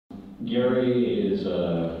Gary is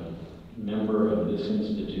a member of this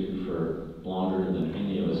institute for longer than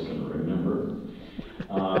any of us can remember,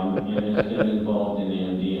 and has been involved in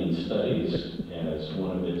Andean studies as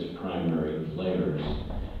one of its primary players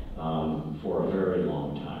for a very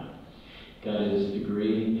long time. Got his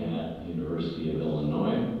degree at the University of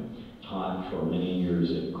Illinois, taught for many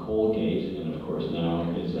years at Colgate, and of course now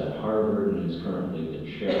is at Harvard and is currently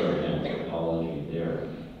the chair of anthropology there.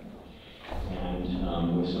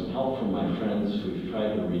 And with some help from my friends, we've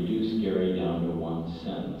tried to reduce Gary down to one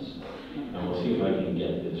sentence. And we'll see if I can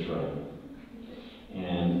get this right.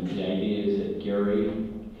 And the idea is that Gary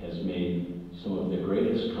has made some of the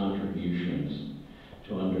greatest contributions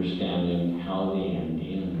to understanding how the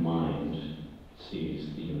Andean mind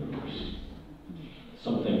sees the universe.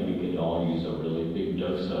 Something we could all use a really big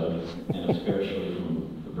dose of, and especially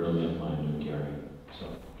from the brilliant mind of Gary. So,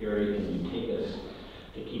 Gary, can you take us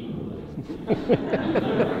to keep moving?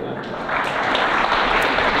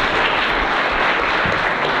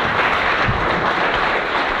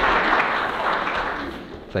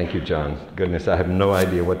 Thank you, John. Goodness, I have no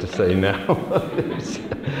idea what to say now. There's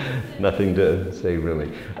nothing to say,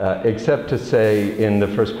 really. Except to say, in the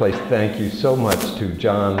first place, thank you so much to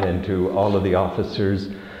John and to all of the officers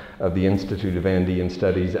of the Institute of Andean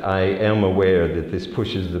Studies. I am aware that this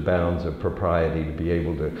pushes the bounds of propriety to be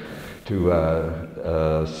able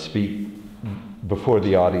to speak before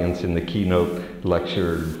the audience in the keynote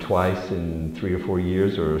lecture twice in 3 or 4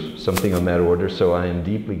 years or something on that order. So I am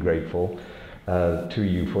deeply grateful to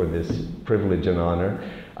you for this privilege and honor.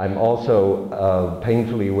 I'm also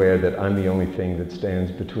painfully aware that I'm the only thing that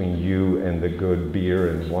stands between you and the good beer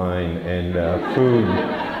and wine and food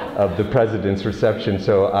of the President's reception,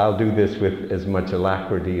 so I'll do this with as much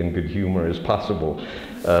alacrity and good humor as possible.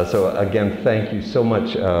 So again, thank you so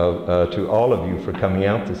much to all of you for coming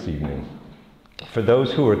out this evening. For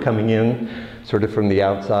those who are coming in sort of from the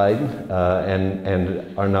outside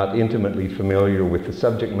and are not intimately familiar with the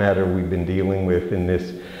subject matter we've been dealing with in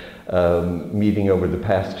this meeting over the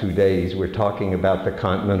past 2 days, we're talking about the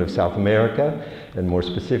continent of South America, and more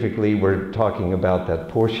specifically, we're talking about that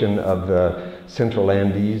portion of the Central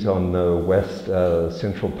Andes on the west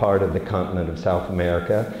central part of the continent of South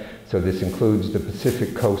America. So this includes the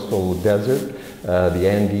Pacific coastal desert, the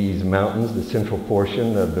Andes Mountains, the central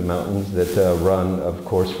portion of the mountains that run, of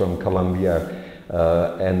course, from Colombia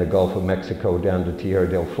and the Gulf of Mexico down to Tierra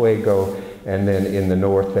del Fuego, and then in the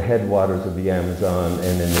north, the headwaters of the Amazon,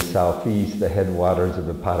 and in the southeast, the headwaters of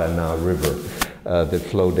the Paraná River that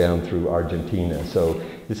flow down through Argentina. So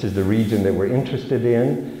this is the region that we're interested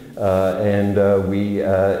in. In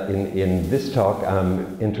this talk,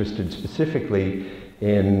 I'm interested specifically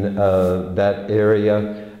in that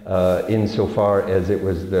area insofar as it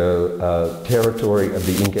was the territory of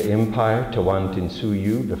the Inca Empire,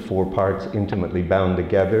 Tawantinsuyu, the 4 parts intimately bound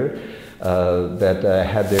together, that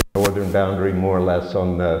had their northern boundary more or less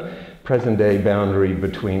on the present-day boundary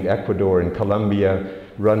between Ecuador and Colombia,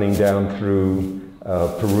 running down through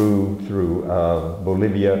Peru, through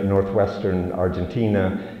Bolivia, northwestern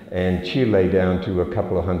Argentina, and Chile down to a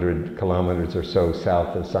couple of 100 kilometers or so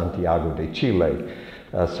south of Santiago de Chile.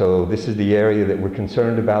 So this is the area that we're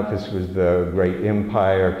concerned about. This was the great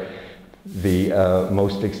empire, the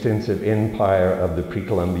most extensive empire of the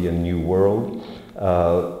pre-Columbian New World.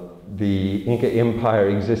 The Inca Empire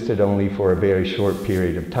existed only for a very short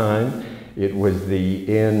period of time. It was the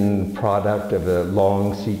end product of a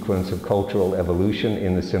long sequence of cultural evolution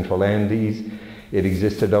in the Central Andes. It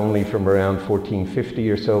existed only from around 1450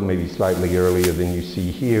 or so, maybe slightly earlier than you see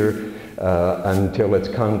here, until its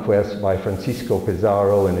conquest by Francisco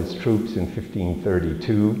Pizarro and his troops in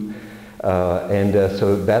 1532.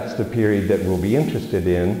 So that's the period that we'll be interested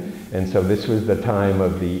in. And so this was the time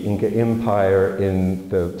of the Inca Empire in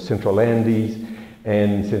the Central Andes.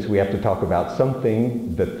 And since we have to talk about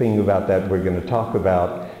something, the thing about that we're going to talk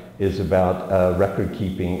about is about record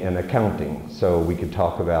keeping and accounting. So we could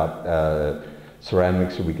talk about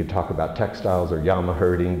ceramics, or we could talk about textiles or llama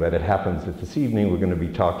herding, but it happens that this evening we're going to be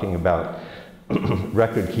talking about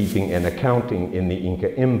record keeping and accounting in the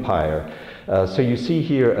Inca Empire. So you see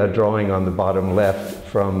here a drawing on the bottom left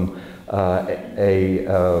from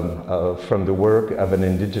the work of an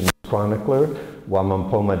indigenous chronicler,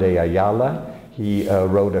 Huamampoma de Ayala. He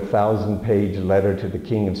wrote a 1,000-page letter to the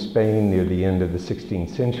King of Spain near the end of the 16th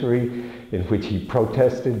century, in which he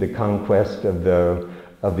protested the conquest of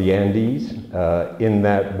the Andes. In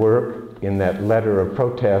that work, in that letter of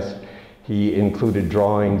protest, he included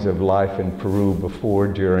drawings of life in Peru before,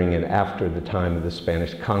 during, and after the time of the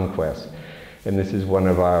Spanish conquest. And this is one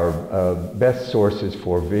of our best sources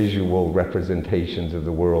for visual representations of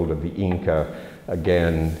the world of the Inca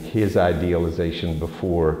again, his idealization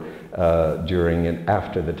before, during, and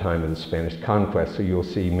after the time of the Spanish conquest. So you'll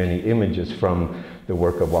see many images from the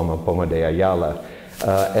work of Wamapoma de Ayala.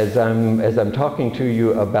 As I'm talking to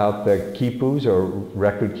you about the khipus, or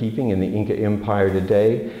record keeping, in the Inca Empire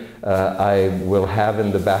today, I will have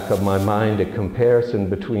in the back of my mind a comparison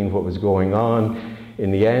between what was going on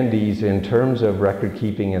in the Andes in terms of record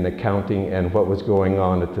keeping and accounting and what was going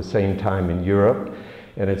on at the same time in Europe.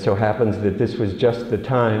 And it so happens that this was just the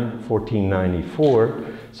time, 1494,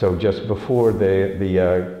 so just before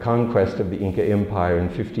the conquest of the Inca Empire in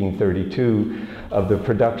 1532, of the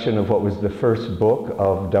production of what was the first book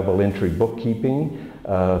of double entry bookkeeping.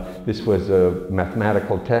 This was a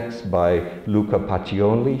mathematical text by Luca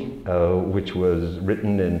Pacioli, which was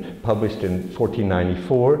written and published in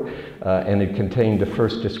 1494, and it contained the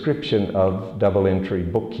first description of double entry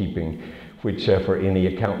bookkeeping, which for any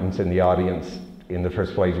accountants in the audience, in the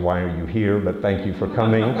first place, why are you here? But thank you for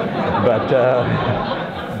coming.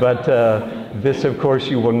 But this, of course,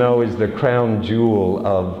 you will know is the crown jewel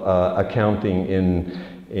of accounting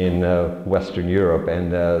in Western Europe,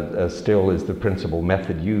 and still is the principal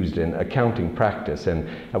method used in accounting practice. And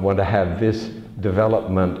I want to have this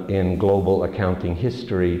development in global accounting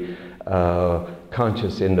history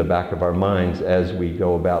conscious in the back of our minds as we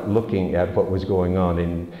go about looking at what was going on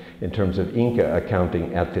in terms of Inca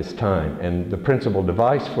accounting at this time. And the principal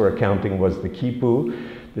device for accounting was the khipu,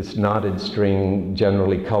 this knotted string,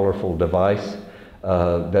 generally colorful device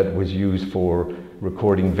that was used for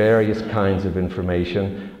recording various kinds of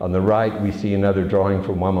information. On the right, we see another drawing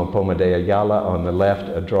from Wamapoma de Ayala. On the left,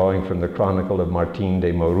 a drawing from the Chronicle of Martin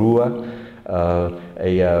de Morua,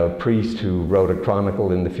 a priest who wrote a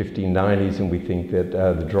chronicle in the 1590s, and we think that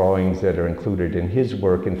the drawings that are included in his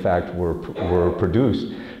work, in fact, were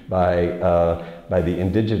produced by the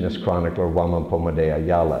indigenous chronicler Wamapoma de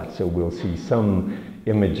Ayala. So we'll see some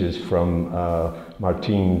images from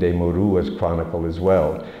Martin de Morua's chronicle as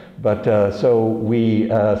well. But so we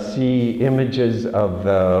see images of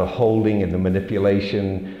the holding and the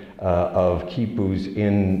manipulation of khipus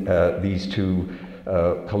in these two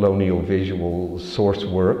colonial visual source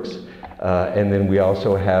works. And then we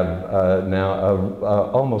also have now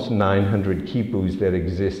almost 900 khipus that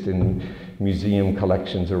exist in museum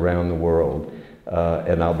collections around the world.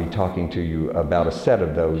 And I'll be talking to you about a set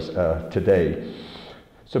of those today.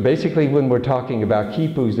 So basically, when we're talking about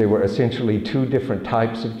khipus, there were essentially two different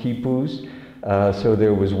types of khipus. So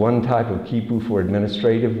there was one type of khipu for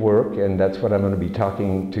administrative work, and that's what I'm going to be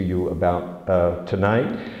talking to you about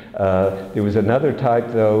tonight. There was another type,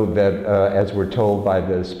 though, that, as we're told by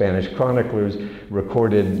the Spanish chroniclers,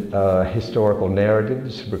 recorded historical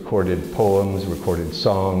narratives, recorded poems, recorded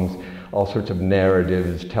songs, all sorts of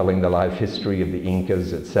narratives telling the life history of the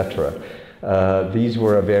Incas, etc. These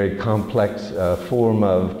were a very complex form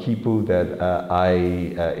of khipu that I,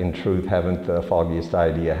 in truth, haven't the foggiest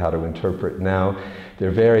idea how to interpret now.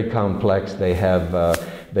 They're very complex. They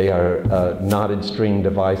are knotted string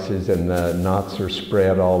devices, and the knots are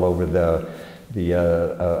spread all over the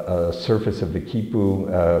surface of the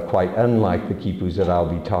khipu, quite unlike the khipus that I'll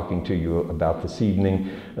be talking to you about this evening.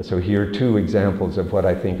 So here are two examples of what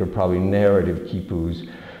I think are probably narrative khipus,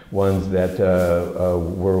 ones that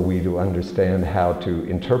were we to understand how to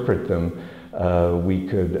interpret them, we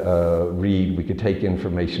could read, we could take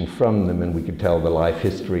information from them, and we could tell the life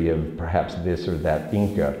history of perhaps this or that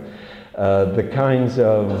Inca. The kinds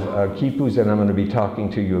of khipus that I'm going to be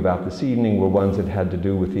talking to you about this evening were ones that had to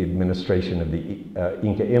do with the administration of the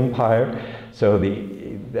Inca Empire. So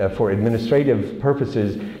for administrative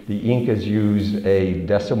purposes, the Incas used a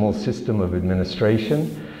decimal system of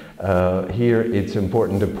administration. Here it's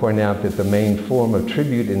important to point out that the main form of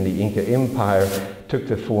tribute in the Inca Empire took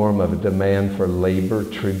the form of a demand for labor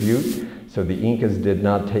tribute. So the Incas did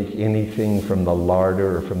not take anything from the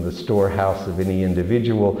larder or from the storehouse of any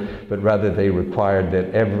individual, but rather they required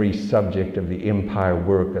that every subject of the empire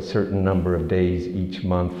work a certain number of days each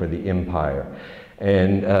month for the empire.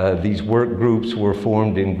 And these work groups were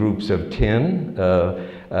formed in groups of 10,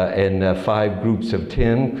 and 5 groups of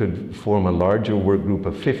 10 could form a larger work group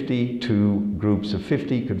of 50, 2 groups of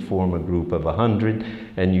 50 could form a group of 100,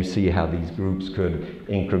 and you see how these groups could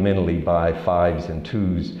incrementally, by 5s and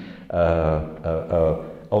 2s,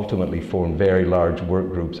 ultimately form very large work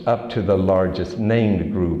groups, up to the largest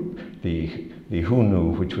named group, the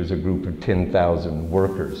Hunu, which was a group of 10,000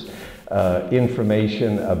 workers.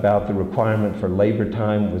 Information about the requirement for labor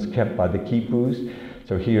time was kept by the khipus.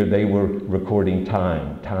 So here they were recording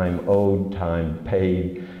time owed, time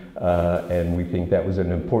paid, and we think that was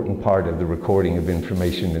an important part of the recording of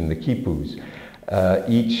information in the khipus.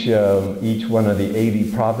 Each one of the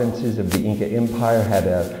 80 provinces of the Inca Empire had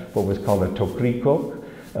what was called a tocrico,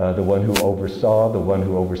 the one who oversaw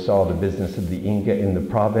the business of the Inca in the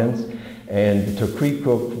province. And the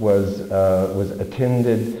tocrico was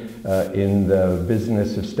attended in the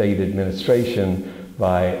business of state administration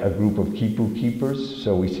by a group of khipu keepers.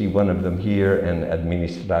 So we see one of them here, an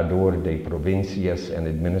administrador de provincias, an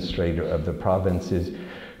administrator of the provinces,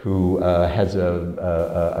 who has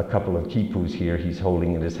a couple of khipus here he's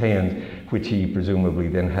holding in his hand, which he presumably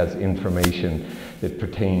then has information that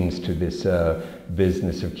pertains to this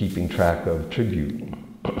business of keeping track of tribute.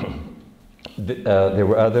 There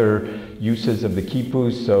were other uses of the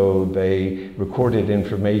khipus, so they recorded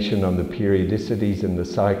information on the periodicities and the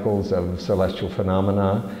cycles of celestial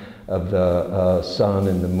phenomena, of the sun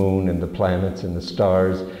and the moon and the planets and the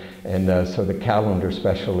stars. And so the calendar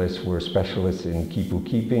specialists were specialists in khipu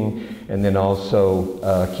keeping, and then also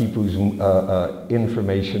khipu's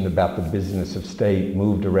information about the business of state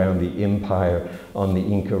moved around the empire on the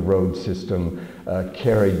Inca road system,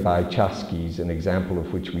 carried by chasquis, an example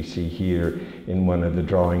of which we see here in one of the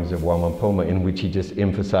drawings of Huamampoma, in which he just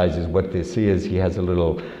emphasizes what this is. He has a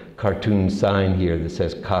little cartoon sign here that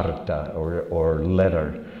says carta, or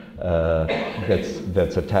letter.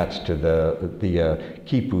 That's attached to the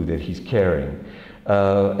khipu that he's carrying.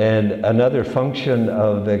 And another function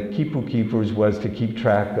of the khipu keepers was to keep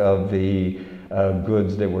track of the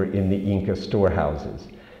goods that were in the Inca storehouses.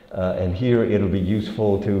 And here it'll be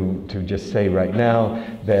useful to just say right now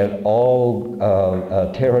that all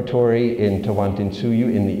territory in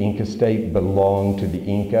Tawantinsuyu in the Inca state belonged to the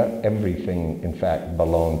Inca. Everything, in fact,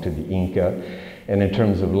 belonged to the Inca. And in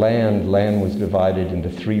terms of land was divided into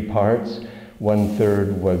three parts.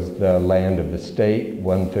 1/3 was the land of the state,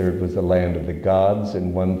 1/3 was the land of the gods,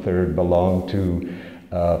 and 1/3 belonged to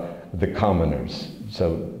the commoners.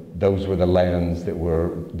 So those were the lands that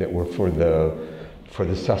were for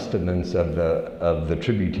the sustenance of the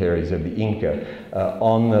tributaries of the Inca.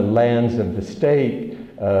 On the lands of the state,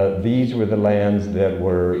 these were the lands that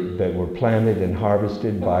were planted and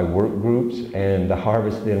harvested by work groups, and the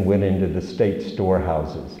harvest then went into the state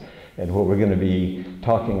storehouses. And what we're going to be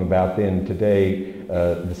talking about then today,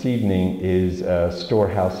 this evening, is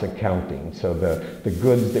storehouse accounting. So the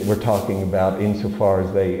goods that we're talking about, insofar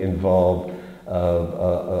as they involve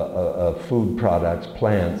food products,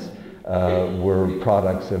 plants, were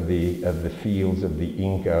products of the fields of the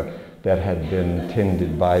Inca that had been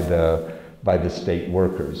tended by the state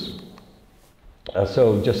workers.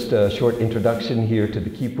 So just a short introduction here to the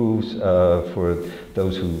khipus for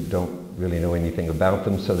those who don't really know anything about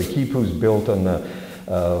them. So the khipus built on the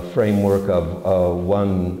framework of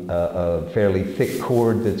one fairly thick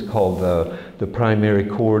cord that's called the primary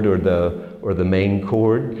cord or the main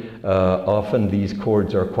cord. Often these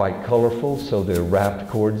cords are quite colorful, so they're wrapped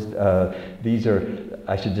cords. These are,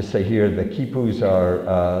 I should just say here, the khipus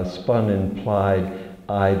are spun and plied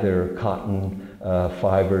either cotton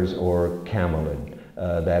fibers or camelid,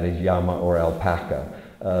 that is llama or alpaca.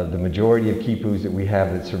 The majority of khipus that we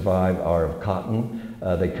have that survive are of cotton.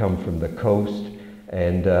 They come from the coast,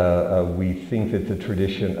 and we think that the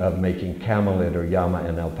tradition of making camelid or llama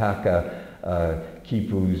and alpaca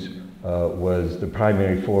khipus was the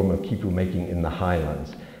primary form of khipu making in the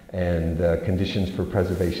highlands. And conditions for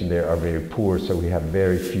preservation there are very poor, so we have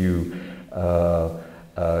very few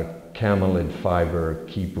camelid fiber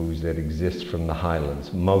khipus that exist from the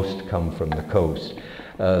highlands. Most come from the coast.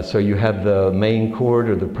 So you have the main cord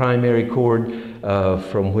or the primary cord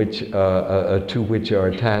from which, to which are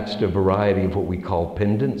attached a variety of what we call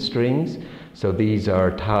pendant strings. So these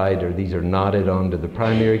are tied, or these are knotted onto the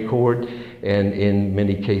primary cord, and in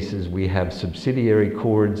many cases we have subsidiary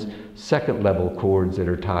cords, second level cords that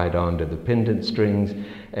are tied onto the pendant strings,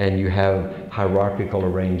 and you have hierarchical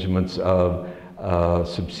arrangements of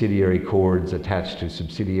subsidiary cords attached to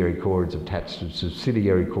subsidiary cords attached to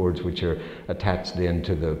subsidiary cords, which are attached then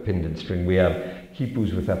to the pendant string. We have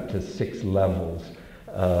khipus with up to 6 levels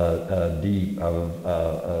deep of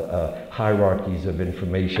hierarchies of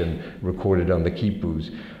information recorded on the khipus.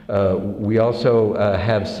 We also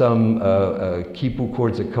have some khipu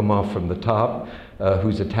cords that come off from the top,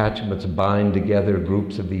 whose attachments bind together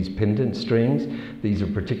groups of these pendant strings. These are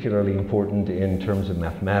particularly important in terms of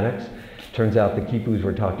mathematics. Turns out the khipus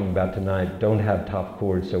we're talking about tonight don't have top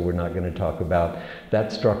cords, so we're not going to talk about that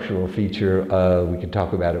structural feature. We can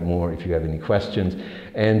talk about it more if you have any questions.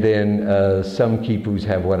 And then some khipus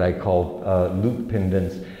have what I call loop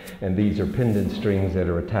pendants, and these are pendant strings that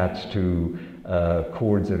are attached to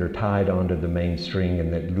chords that are tied onto the main string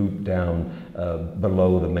and that loop down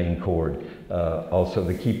below the main chord. Also,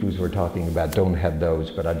 the khipus we're talking about don't have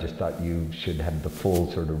those, but I just thought you should have the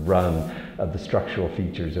full sort of run of the structural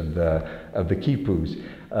features of the khipus.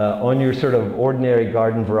 On your sort of ordinary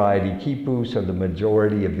garden variety khipus, so the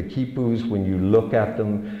majority of the khipus, when you look at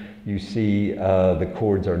them, you see the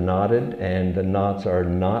chords are knotted, and the knots are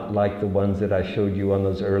not like the ones that I showed you on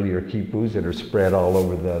those earlier khipus that are spread all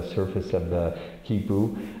over the surface of the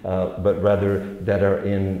khipu, but rather that are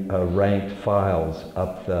in ranked files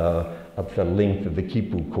up the length of the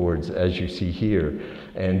khipu chords, as you see here.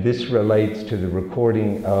 And this relates to the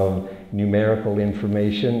recording of numerical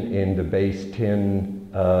information in the base 10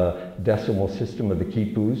 decimal system of the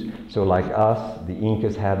khipus. So like us, the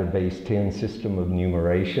Inkas had a base 10 system of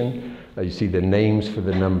numeration. You see the names for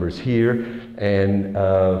the numbers here, and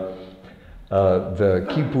the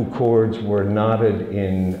khipu chords were knotted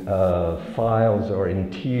in files or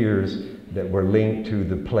in tiers that were linked to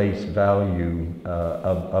the place value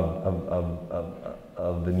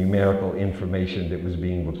of the numerical information that was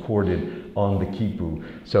being recorded on the khipu.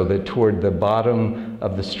 So that toward the bottom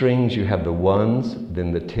of the strings you have the ones,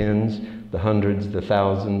 then the tens, the hundreds, the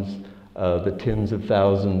thousands, the tens of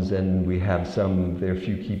thousands, and we have there are a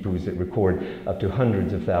few khipus that record up to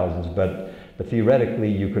hundreds of thousands, but theoretically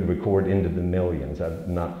you could record into the millions. I've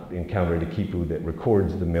not encountered a khipu that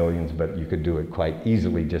records the millions, but you could do it quite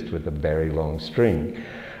easily just with a very long string.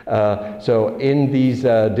 So in these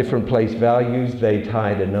different place values, they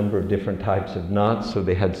tied a number of different types of knots. So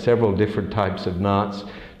they had several different types of knots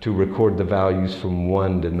to record the values from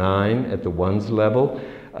 1 to 9 at the ones level.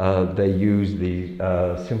 They used the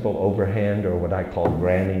simple overhand, or what I call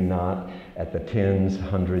granny knot, at the tens,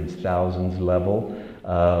 hundreds, thousands level.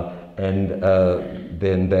 And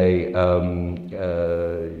then they,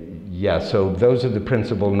 so those are the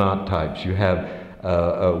principal knot types. You have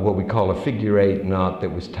what we call a figure 8 knot that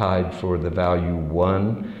was tied for the value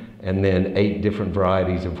 1, and then 8 different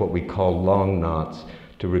varieties of what we call long knots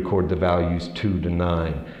to record the values 2 to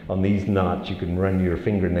 9. On these knots, you can run your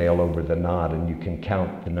fingernail over the knot and you can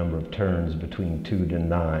count the number of turns between 2 to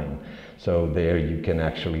 9. So there you can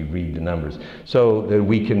actually read the numbers. So that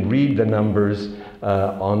we can read the numbers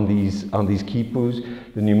on these khipus.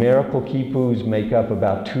 The numerical khipus make up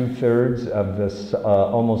about 2/3 of this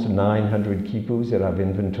almost 900 khipus that I've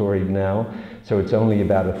inventoried now. So it's only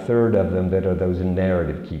about 1/3 of them that are those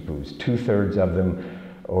narrative khipus. 2/3 of them,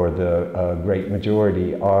 or the great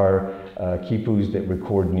majority, are khipus that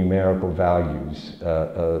record numerical values,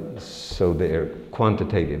 so they're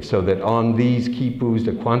quantitative. So that on these khipus,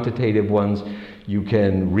 the quantitative ones, you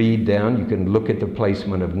can read down, you can look at the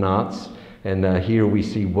placement of knots, and here we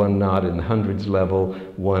see one knot in the hundreds level,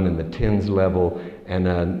 one in the tens level, and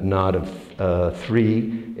a knot of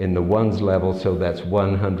 3 in the ones level, so that's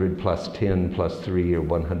 100 plus 10 plus 3, or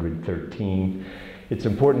 113. It's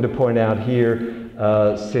important to point out here,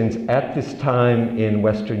 since at this time in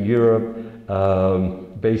Western Europe,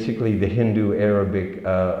 basically the Hindu-Arabic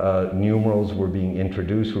numerals were being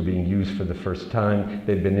introduced, were being used for the first time.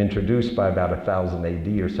 They'd been introduced by about 1000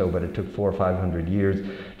 AD or so, but it took 400 or 500 years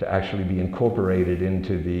to actually be incorporated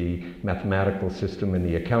into the mathematical system and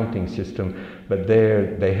the accounting system. But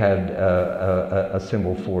there they had a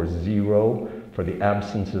symbol for 0, for the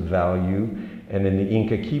absence of value. And in the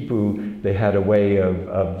Inka khipu, they had a way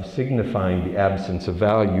of signifying the absence of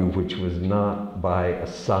value, which was not by a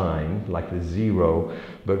sign, like the 0,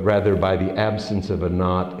 but rather by the absence of a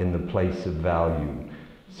knot in the place of value.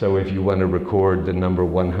 So if you want to record the number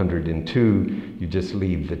 102, you just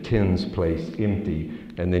leave the tens place empty,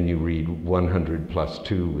 and then you read 100 plus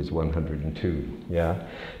 2 is 102, yeah?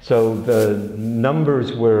 So the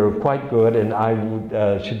numbers were quite good, and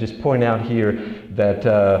I should just point out here that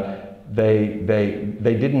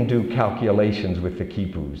they didn't do calculations with the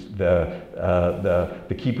khipus.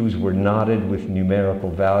 The khipus were knotted with numerical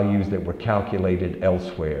values that were calculated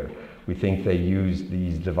elsewhere. We think they used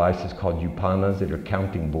these devices called upanas that are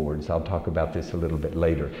counting boards. I'll talk about this a little bit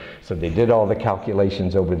later. So they did all the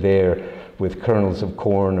calculations over there with kernels of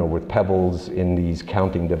corn or with pebbles in these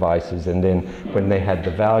counting devices, and then when they had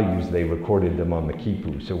the values, they recorded them on the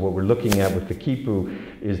khipu. So what we're looking at with the khipu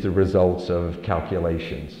is the results of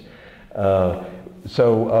calculations.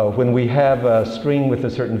 When we have a string with a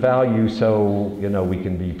certain value, so we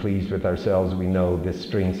can be pleased with ourselves. We know this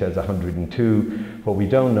string says 102. What we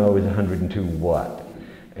don't know is 102 what?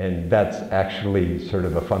 And that's actually sort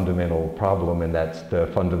of a fundamental problem, and that's the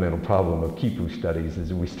fundamental problem of khipu studies,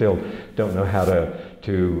 is we still don't know how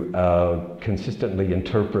to consistently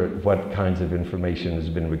interpret what kinds of information has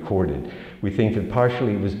been recorded. We think that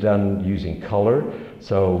partially it was done using color.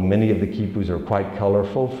 So many of the khipus are quite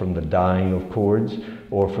colorful from the dyeing of cords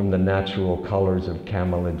or from the natural colors of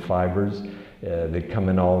camelid fibers. They come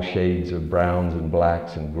in all shades of browns and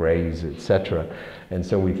blacks and grays, etc. And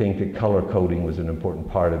so we think that color coding was an important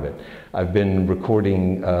part of it. I've been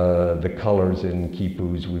recording the colors in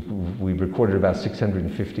khipus. We've recorded about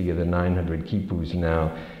 650 of the 900 khipus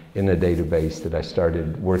now in a database that I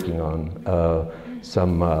started working on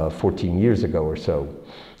some 14 years ago or so.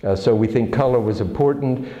 So we think color was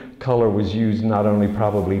important. Color was used not only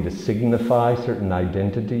probably to signify certain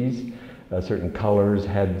identities. Certain colors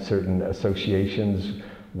had certain associations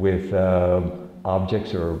with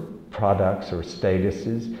objects or products or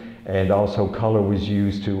statuses, and also color was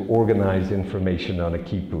used to organize information on a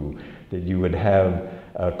khipu, that you would have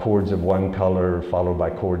chords of one color followed by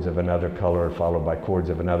chords of another color followed by chords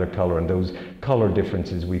of another color, and those color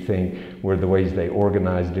differences we think were the ways they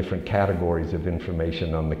organized different categories of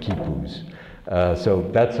information on the khipus. So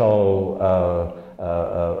that's all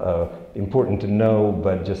important to know,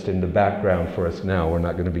 but just in the background for us now. We're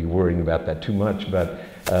not going to be worrying about that too much, but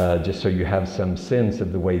just so you have some sense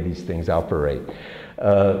of the way these things operate.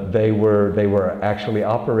 They were actually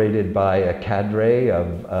operated by a cadre of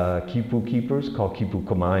khipu keepers called khipu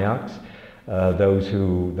kamayaks, those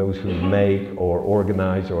who make or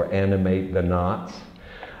organize or animate the knots.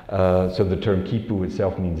 So the term khipu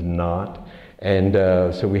itself means knot. And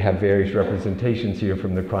so we have various representations here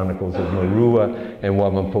from the chronicles of Marua and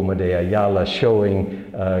Wamampoma de Ayala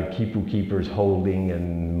showing khipu keepers holding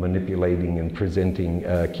and manipulating and presenting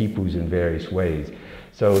khipus in various ways.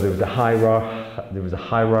 So there was a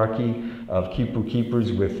hierarchy of khipu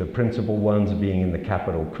keepers, with the principal ones being in the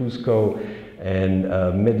capital Cusco, and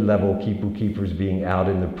mid-level khipu keepers being out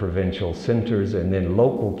in the provincial centers, and then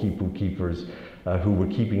local khipu keepers who were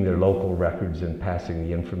keeping their local records and passing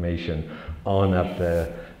the information on up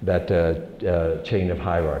that chain of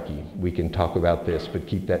hierarchy. We can talk about this, but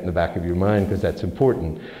keep that in the back of your mind because that's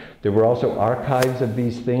important. There were also archives of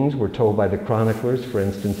these things, we're told by the chroniclers. For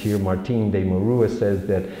instance, here Martin de Marua says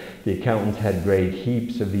that the accountants had great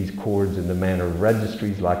heaps of these cords in the manner of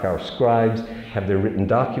registries, like our scribes have their written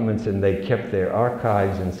documents, and they kept their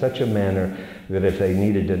archives in such a manner that if they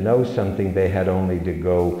needed to know something, they had only to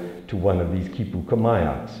go to one of these khipu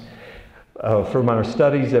kamayaks. From our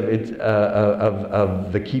studies of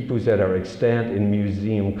the khipus that are extant in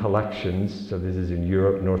museum collections, so this is in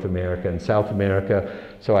Europe, North America, and South America,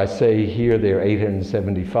 so I say here they're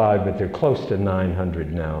 875, but they're close to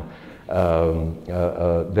 900 now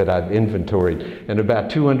that I've inventoried. And about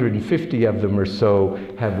 250 of them or so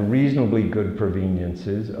have reasonably good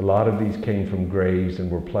proveniences. A lot of these came from graves and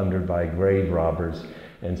were plundered by grave robbers,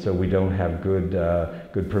 and so we don't have good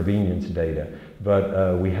provenience data.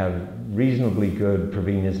 But we have reasonably good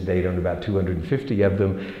provenience data on about 250 of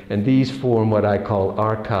them, and these form what I call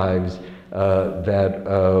archives that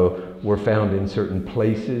were found in certain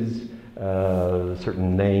places,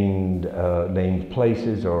 certain named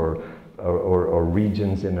places or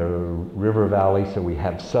regions in a river valley, so we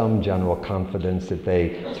have some general confidence that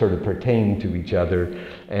they sort of pertain to each other.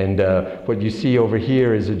 And what you see over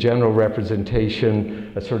here is a general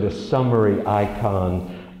representation, a sort of summary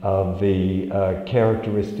icon of the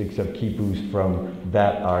characteristics of khipus from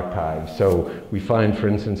that archive. So we find, for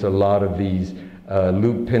instance, a lot of these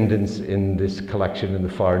loop pendants in this collection in the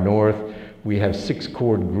far north. We have 6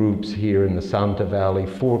 chord groups here in the Santa Valley,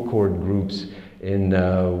 4 chord groups in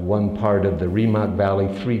one part of the Rimac Valley,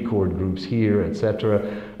 3 chord groups here, etc.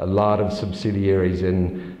 A lot of subsidiaries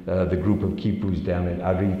in the group of khipus down in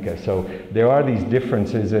Arica. So there are these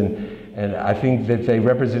differences, and I think that they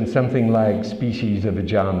represent something like species of a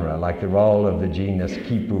genre, like they're all of the genus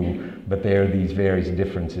khipu, but there are these various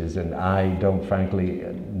differences, and I don't frankly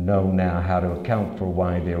know now how to account for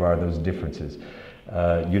why there are those differences.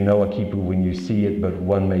 You know a khipu when you see it, but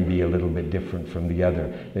one may be a little bit different from the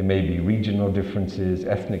other. There may be regional differences,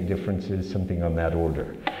 ethnic differences, something on that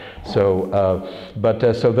order. So,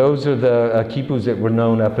 so those are the khipus that were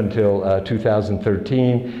known up until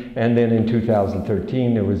 2013, and then in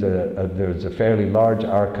 2013 there was a fairly large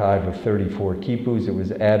archive of 34 khipus that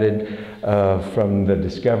was added from the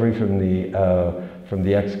discovery, from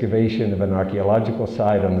the excavation of an archaeological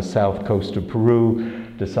site on the south coast of Peru,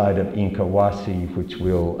 the site of Inkawasi, which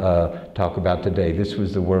we'll talk about today. This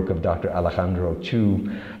was the work of Dr. Alejandro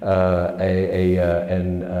Chu,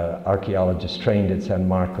 an archaeologist trained at San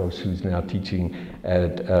Marcos, who's now teaching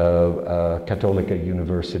at Católica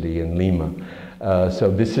University in Lima.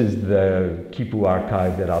 So this is the khipu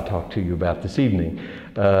archive that I'll talk to you about this evening.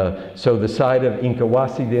 So the site of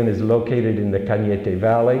Inkawasi then is located in the Cañete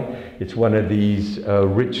Valley. It's one of these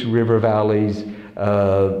rich river valleys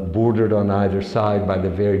bordered on either side by the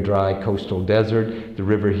very dry coastal desert. The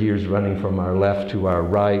river here is running from our left to our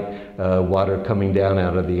right, water coming down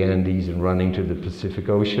out of the Andes and running to the Pacific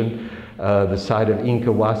Ocean. The site of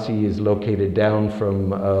Inkawasi is located down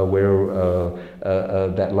from where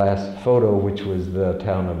that last photo, which was the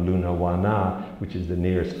town of Lunawana, which is the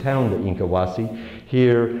nearest town to Inkawasi.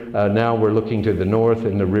 Here, now we're looking to the north,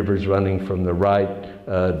 and the river's running from the right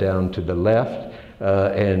down to the left.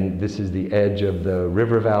 And this is the edge of the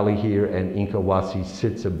river valley here, and Inkawasi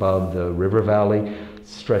sits above the river valley,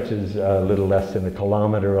 stretches a little less than a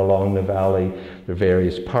kilometer along the valley. There are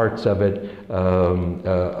various parts of it. A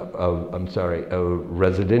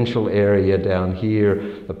residential area down here,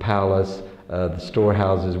 a palace, the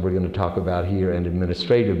storehouses we're going to talk about here, and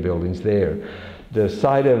administrative buildings there. The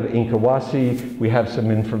site of Inkawasi, we have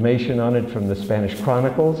some information on it from the Spanish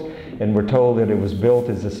Chronicles, and we're told that it was built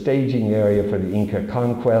as a staging area for the Inca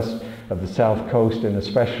conquest of the south coast, and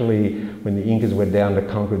especially when the Incas went down to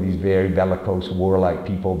conquer these very bellicose, warlike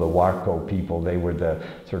people, the Huarco people. They were the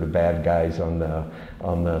sort of bad guys on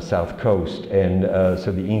the south coast. And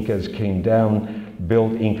so the Incas came down,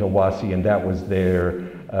 built Inkawasi, and that was their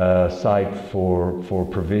site for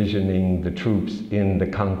provisioning the troops in the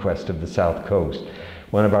conquest of the south coast.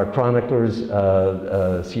 One of our chroniclers,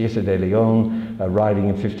 Cieza de Leon, writing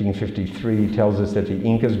in 1553, tells us that the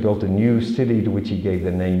Incas built a new city to which he gave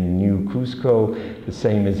the name New Cusco, the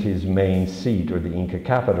same as his main seat, or the Inca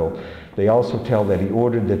capital. They also tell that he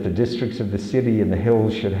ordered that the districts of the city and the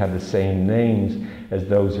hills should have the same names as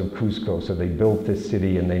those of Cusco. So they built this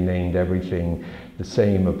city and they named everything the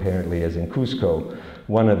same, apparently, as in Cusco.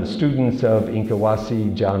 One of the students of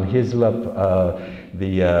Inkawasi, John Hislop,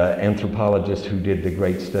 the anthropologist who did the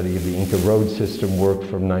great study of the Inca road system, worked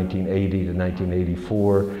from 1980 to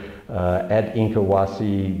 1984 at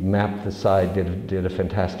Inkawasi, mapped the site, did a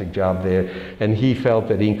fantastic job there, and he felt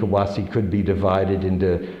that Inkawasi could be divided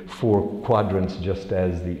into 4 quadrants, just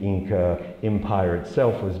as the Inca Empire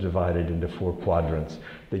itself was divided into 4 quadrants.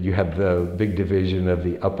 That you have the big division of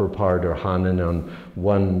the upper part, or Hanan, on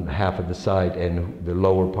one half of the site, and the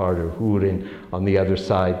lower part, or Hurin, on the other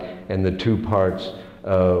side, and the 2 parts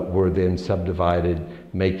were then subdivided,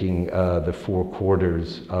 making the 4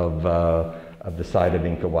 quarters of the site of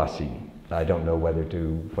Inkawasi. I don't know what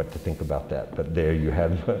to think about that, but there you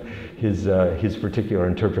have his particular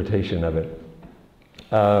interpretation of it.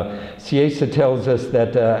 Cieza tells us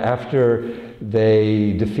that after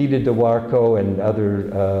they defeated the Huarco and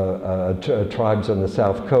other tribes on the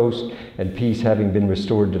south coast, and peace having been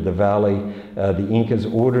restored to the valley, the Inca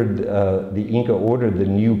ordered the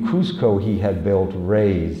new Cusco he had built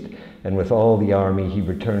razed, and with all the army he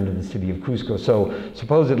returned to the city of Cusco. So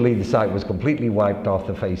supposedly the site was completely wiped off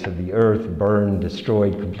the face of the earth, burned,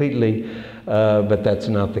 destroyed completely, but that's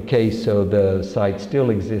not the case. So the site still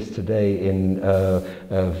exists today in a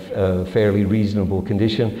fairly reasonable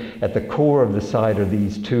condition. At the core of the site are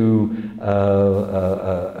these 2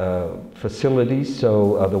 facilities.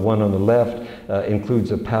 So the one on the left includes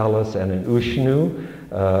a palace and an ushnu,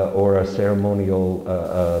 or a ceremonial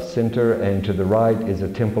center, and to the right is a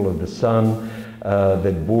temple of the sun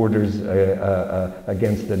that borders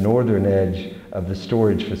against the northern edge of the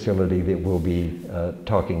storage facility that we'll be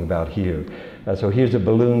talking about here. So here's a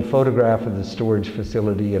balloon photograph of the storage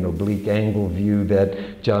facility, an oblique angle view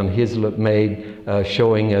that John Hislop made,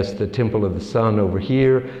 showing us the Temple of the Sun over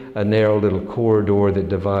here, a narrow little corridor that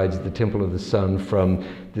divides the Temple of the Sun from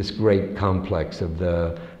this great complex of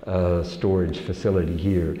the storage facility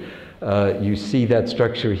here. You see that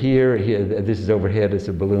structure here. This is overhead. It's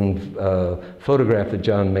a balloon photograph that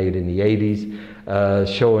John made in the 80s,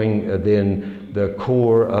 showing then the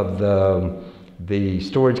core of the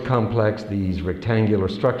storage complex, these rectangular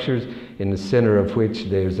structures, in the center of which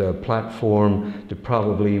there's a platform that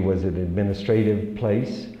probably was an administrative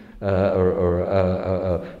place or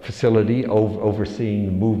a facility overseeing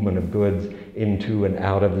the movement of goods into and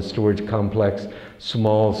out of the storage complex.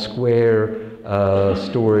 Small square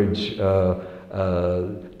storage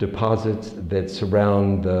deposits that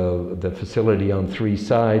surround the facility on 3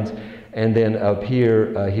 sides. And then up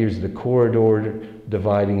here, here's the corridor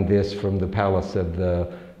dividing this from the Palace of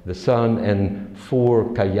the Sun, and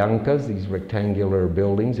 4 cayankas, these rectangular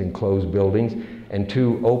buildings, enclosed buildings, and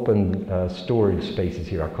 2 open storage spaces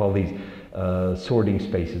here. I call these sorting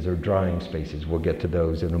spaces or drying spaces. We'll get to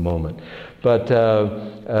those in a moment. But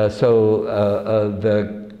the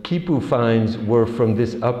khipu finds were from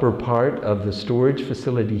this upper part of the storage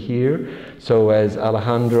facility here. So as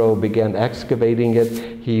Alejandro began excavating it,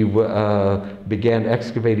 he began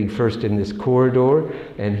excavating first in this corridor,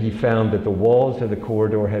 and he found that the walls of the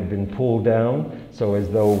corridor had been pulled down So as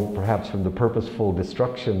though perhaps from the purposeful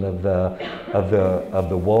destruction of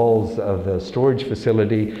the walls of the storage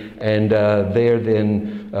facility, and there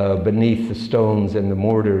then beneath the stones and the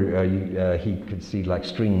mortar, he could see like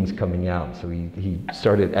strings coming out. So he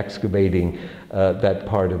started excavating that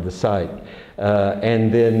part of the site.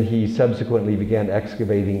 And then he subsequently began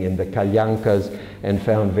excavating in the Cañancas and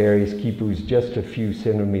found various khipus just a few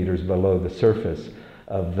centimeters below the surface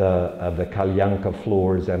of the Cañanca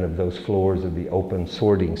floors and of those floors of the open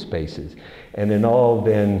sorting spaces. And in all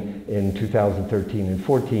then, in 2013 and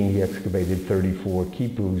 14, he excavated 34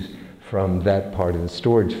 khipus from that part of the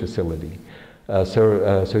storage facility.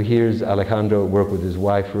 So here's Alejandro at work with his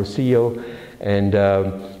wife, Rocio. And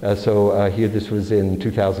here this was in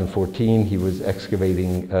 2014. He was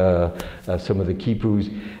excavating some of the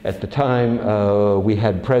khipus. At the time, we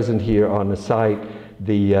had present here on the site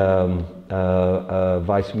the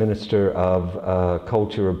Vice Minister of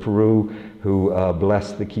Culture of Peru, who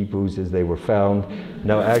blessed the khipus as they were found.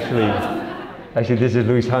 Now, actually, this is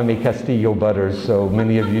Luis Jaime Castillo Butters, so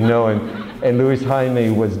many of you know him. And Luis Jaime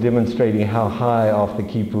was demonstrating how high off the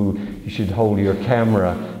khipu you should hold your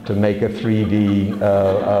camera to make a 3D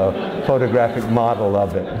photographic model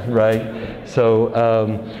of it, right? So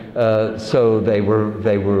they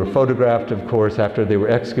were photographed, of course, after they were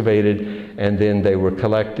excavated, and then they were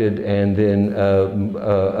collected, and then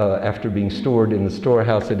after being stored in the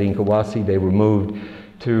storehouse at Inkawasi, they were moved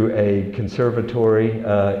to a conservatory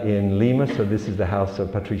in Lima. So this is the house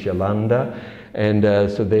of Patricia Landa. And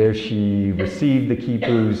so there she received the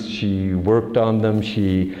khipus, she worked on them,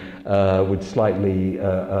 she would slightly,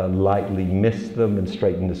 lightly mist them and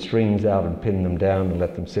straighten the strings out and pin them down and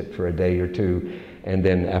let them sit for a day or two. And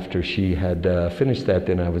then after she had finished that,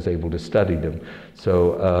 then I was able to study them.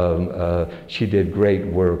 So she did great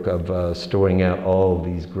work of storing out all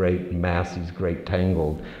these great masses, great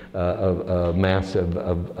tangled mass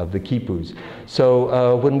of the khipus.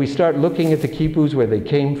 So when we start looking at the khipus, where they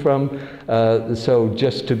came from, so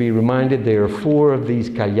just to be reminded, there are 4 of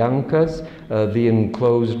these Cañancas, the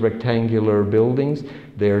enclosed rectangular buildings.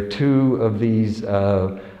 There are 2 of these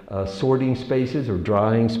sorting spaces or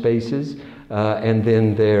drying spaces. And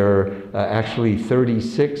then there are actually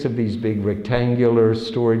 36 of these big rectangular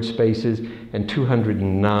storage spaces and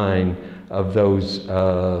 209 of those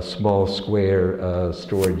small square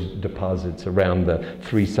storage deposits around the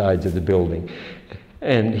 3 sides of the building.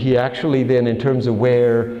 And he actually then, in terms of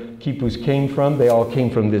where khipus came from, they all came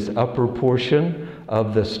from this upper portion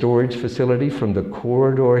of the storage facility, from the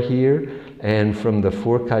corridor here, and from the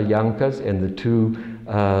 4 Cañancas and the 2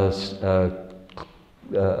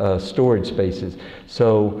 storage spaces.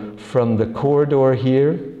 So from the corridor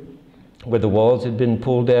here, where the walls had been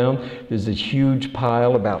pulled down, there's a huge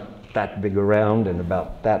pile about that big around and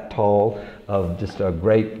about that tall of just a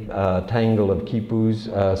great tangle of khipus,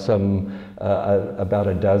 about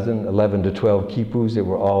a dozen, 11 to 12 khipus that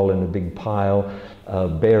were all in a big pile,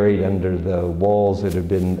 buried under the walls that had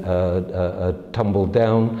been tumbled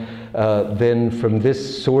down. Then from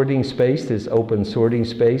this sorting space, this open sorting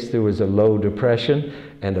space, there was a low depression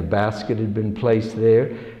and a basket had been placed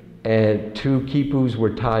there. And 2 khipus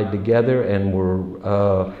were tied together and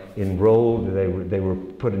were enrolled. They were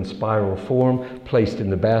put in spiral form, placed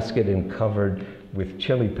in the basket and covered with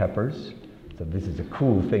chili peppers. So this is a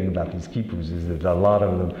cool thing about these khipus, is that a lot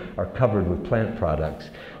of them are covered with plant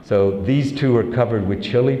products. So these 2 are covered with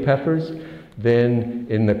chili peppers. Then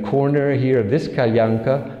in the corner here of this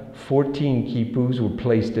Cañanca, 14 khipus were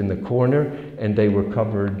placed in the corner and they were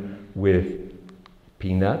covered with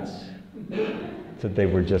peanuts. So they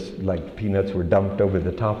were just like peanuts were dumped over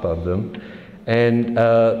the top of them. And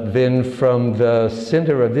then from the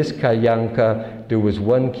center of this Cañanca, there was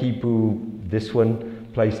 1 khipu, this one,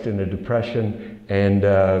 placed in a depression and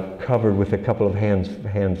covered with a couple of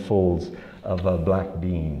handfuls of black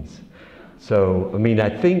beans. So, I mean, I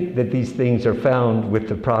think that these things are found with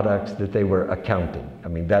the products that they were accounting. I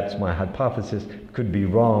mean, that's my hypothesis. Could be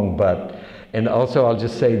wrong, but, and also I'll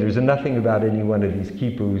just say there's nothing about any one of these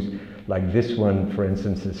khipus, like this one, for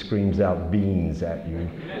instance, that screams out beans at you.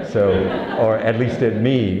 So, or at least at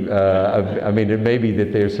me. I mean, it may be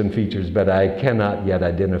that there's some features, but I cannot yet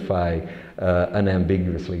identify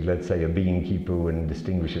unambiguously, let's say, a bean khipu and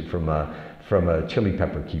distinguish it from a chili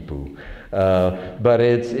pepper khipu. But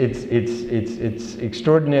it's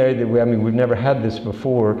extraordinary that we've never had this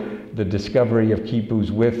before, the discovery of khipus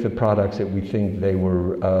with the products that we think they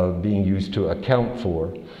were being used to account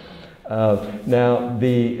for. Now,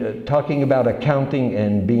 talking about accounting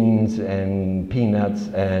and beans and peanuts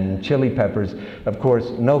and chili peppers, of course,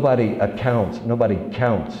 nobody counts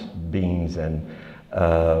beans and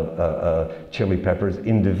chili peppers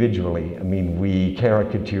individually. I mean, we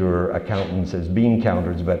caricature accountants as bean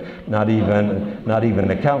counters, but not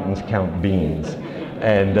even accountants count beans,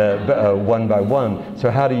 and one by one. So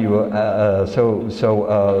how do you?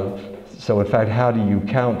 So in fact, how do you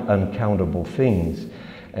count uncountable things?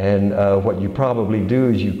 And what you probably do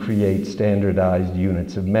is you create standardized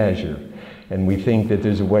units of measure. And we think that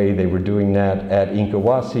there's a way they were doing that at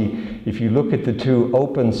Inkawasi. If you look at the two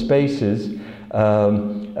open spaces,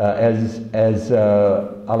 as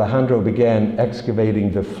Alejandro began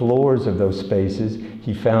excavating the floors of those spaces,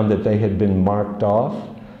 he found that they had been marked off,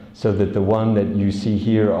 so that the one that you see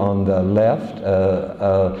here on the left,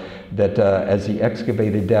 as he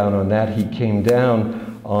excavated down on that, he came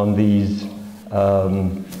down on these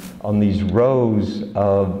rows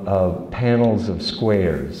of panels of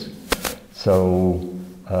squares. So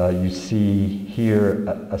you see here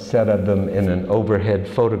a set of them in an overhead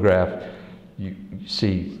photograph. You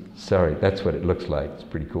see, sorry, that's what it looks like. It's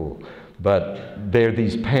pretty cool. But they're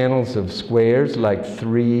these panels of squares, like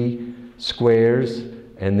 3 squares,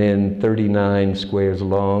 and then 39 squares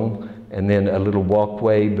long, and then a little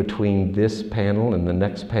walkway between this panel and the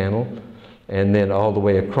next panel, and then all the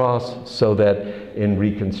way across, so that in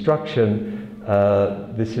reconstruction,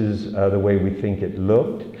 this is the way we think it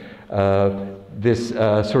looked. This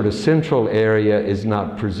sort of central area is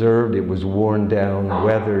not preserved. It was worn down,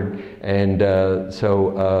 weathered, and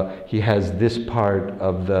so he has this part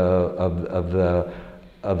of the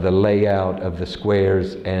layout of the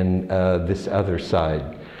squares and this other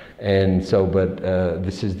side. And so, but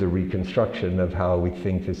this is the reconstruction of how we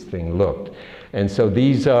think this thing looked. And so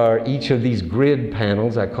these are, each of these grid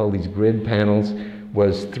panels, I call these grid panels,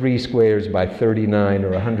 was 3 squares by 39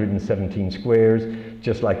 or 117 squares.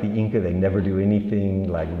 Just like the Inka, they never do anything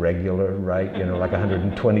like regular, right? You know, like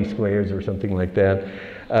 120 squares or something like that.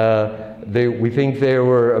 We think there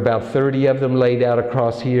were about 30 of them laid out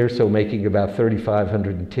across here, so making about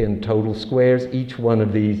 3,510 total squares. Each one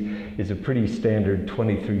of these is a pretty standard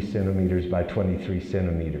 23 centimeters by 23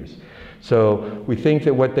 centimeters. So we think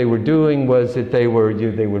that what they were doing was that they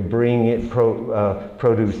would bring it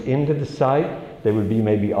produce into the site. They would be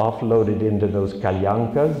maybe offloaded into those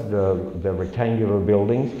calyancas, the rectangular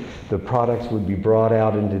buildings. The products would be brought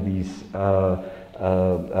out into these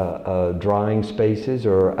drying spaces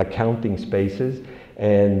or accounting spaces,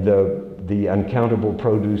 and the uncountable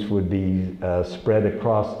produce would be spread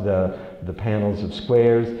across the panels of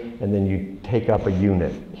squares, and then you take up a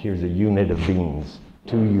unit. Here's a unit of beans.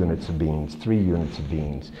 2 units of beans, 3 units of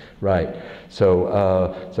beans, right? So,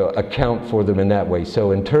 so account for them in that way. So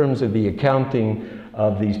in terms of the accounting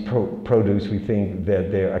of these produce, we think that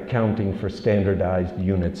they're accounting for standardized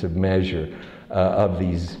units of measure of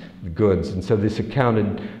these goods. And so this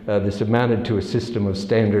amounted to a system of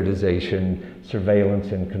standardization,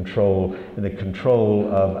 surveillance and control, and the control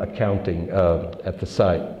of accounting at the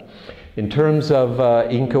site. In terms of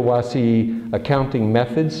Inkawasi accounting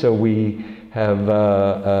methods, so we have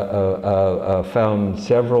found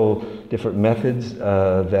several different methods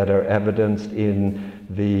that are evidenced in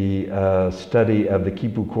the study of the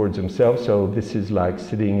khipu chords themselves. So this is like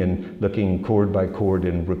sitting and looking chord by chord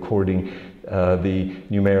and recording the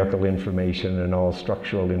numerical information and all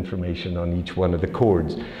structural information on each one of the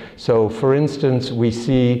chords. So for instance, we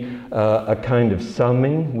see a kind of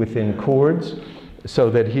summing within chords, so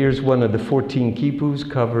that here's one of the 14 khipus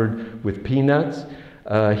covered with peanuts.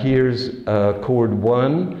 Here's chord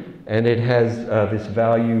 1, and it has this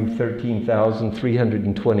value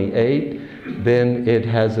 13,328. Then it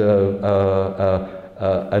has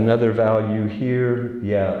another value here,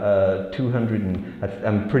 200.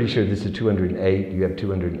 I'm pretty sure this is 208. You have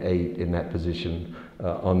 208 in that position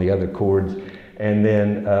on the other chords, and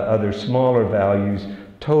then other smaller values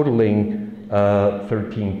totaling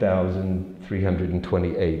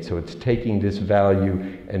 13,328. So it's taking this value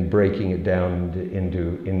and breaking it down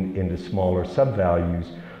into smaller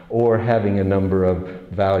sub-values, or having a number of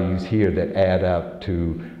values here that add up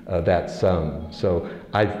to that sum. So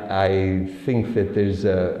I think that there's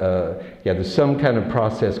there's some kind of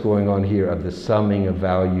process going on here of the summing of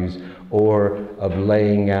values, or of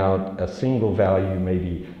laying out a single value,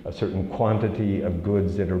 maybe a certain quantity of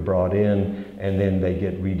goods that are brought in, and then they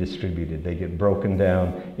get redistributed. They get broken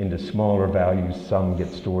down into smaller values. Some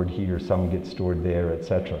get stored here, some get stored there,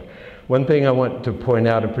 etc. One thing I want to point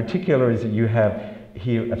out in particular is that you have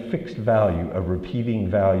here a fixed value, a repeating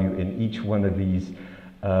value in each one of these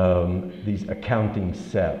accounting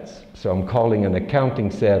sets. So I'm calling an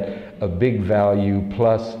accounting set a big value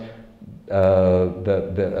plus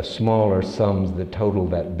smaller sums that total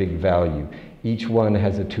that big value. Each one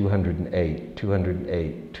has a 208,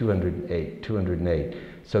 208, 208, 208.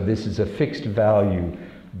 So this is a fixed value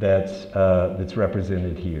that's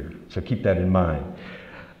represented here. So keep that in mind.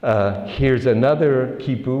 Here's another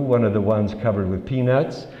khipu, one of the ones covered with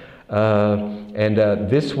peanuts. And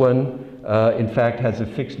this one, in fact, has a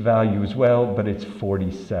fixed value as well, but it's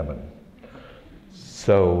 47.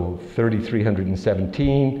 So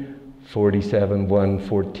 3,317, 47,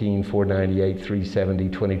 114, 498, 370,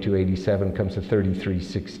 2287 comes to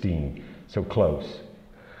 3316. So close.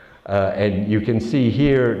 And you can see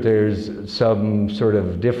here there's some sort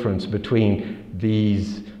of difference between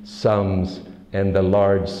these sums and the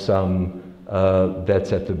large sum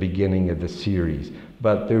that's at the beginning of the series.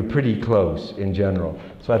 But they're pretty close in general.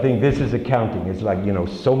 So I think this is accounting. It's like, you know,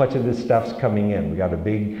 so much of this stuff's coming in. We got a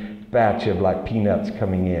big batch of like peanuts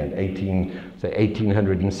coming in,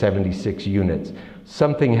 1,876 units.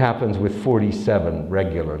 Something happens with 47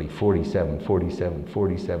 regularly, 47, 47,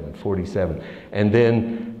 47, 47. And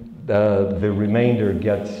then the remainder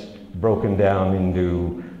gets broken down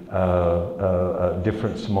into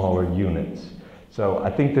different smaller units. So I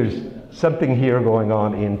think there's something here going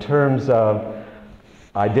on in terms of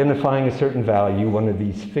identifying a certain value, one of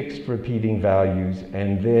these fixed repeating values,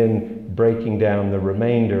 and then breaking down the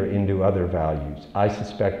remainder into other values. I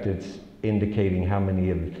suspect it's indicating how many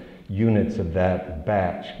of units of that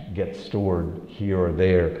batch get stored here or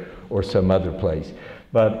there or some other place.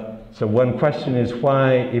 But so one question is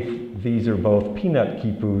why, if these are both peanut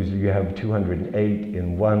khipus, you have 208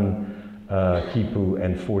 in one khipu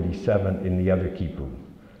and 47 in the other khipu?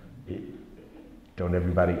 Don't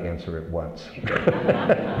everybody answer at once,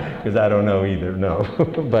 because I don't know either, no.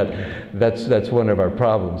 But that's one of our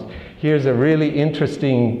problems. Here's a really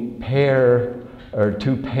interesting pair, or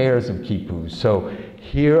two pairs of khipus. So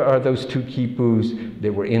here are those two khipus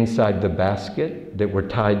that were inside the basket, that were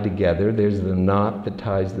tied together. There's the knot that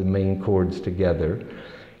ties the main cords together.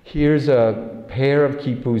 Here's a pair of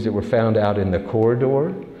khipus that were found out in the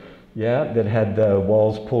corridor. Yeah, that had the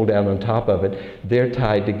walls pulled down on top of it. They're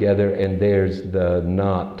tied together, and there's the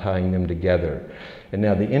knot tying them together. And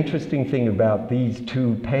now the interesting thing about these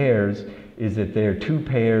two pairs is that they're two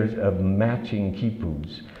pairs of matching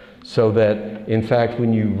khipus. So that, in fact,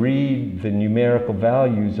 when you read the numerical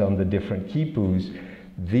values on the different khipus,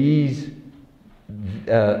 these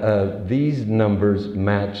numbers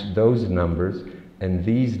match those numbers, and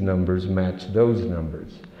these numbers match those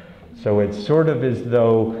numbers. So it's sort of as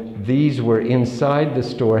though these were inside the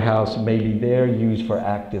storehouse. Maybe they're used for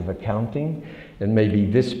active accounting, and maybe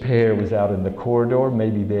this pair was out in the corridor.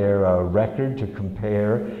 Maybe they're a record to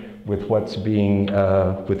compare with what's being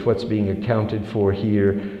accounted for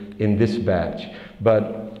here in this batch.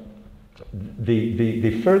 But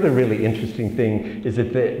the further really interesting thing is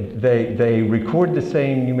that they record the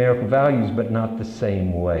same numerical values, but not the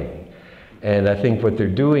same way. And I think what they're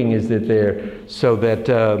doing is that they're so that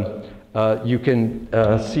you can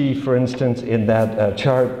see, for instance, in that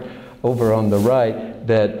chart over on the right,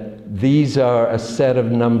 that these are a set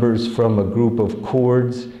of numbers from a group of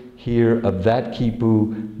chords here of that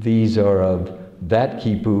khipu. These are of that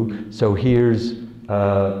khipu. So here's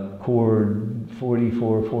chord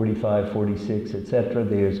 44, 45, 46, etc.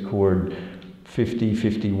 There's chord 50,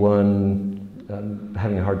 51. I'm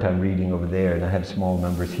having a hard time reading over there, and I have small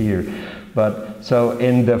numbers here. But so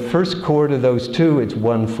in the first chord of those two, it's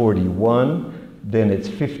 141, then it's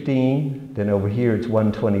 15, then over here it's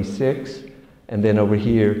 126, and then over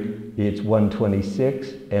here it's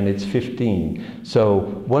 126, and it's 15.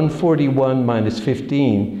 So 141 minus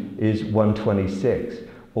 15 is 126,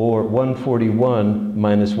 or 141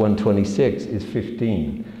 minus 126 is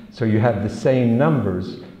 15. So you have the same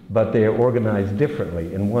numbers, but they are organized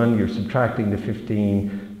differently. In one, you're subtracting the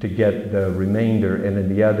 15 to get the remainder, and in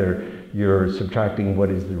the other, you're subtracting what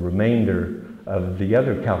is the remainder of the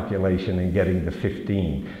other calculation and getting the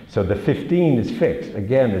 15. So the 15 is fixed.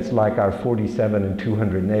 Again, it's like our 47 and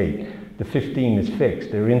 208. The 15 is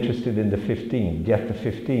fixed. They're interested in the 15. Get the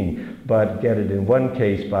 15, but get it in one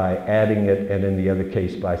case by adding it, and in the other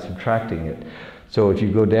case by subtracting it. So if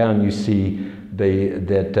you go down, you see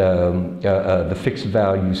the fixed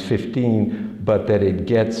value is 15, but that it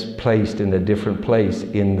gets placed in a different place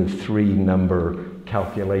in the three number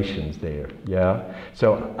calculations there, yeah?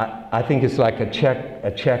 So I think it's like a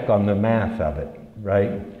check on the math of it,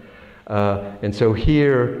 right? And so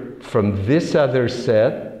here, from this other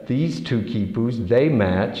set, these two khipus, they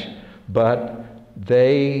match, but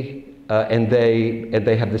they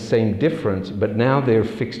have the same difference, but now their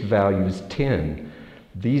fixed value is 10.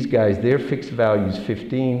 These guys, their fixed value is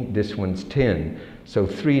 15, this one's 10. So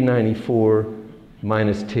 394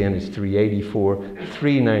 minus 10 is 384.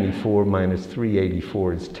 394 minus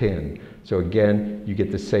 384 is 10. So again, you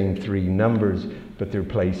get the same three numbers, but they're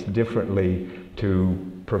placed differently to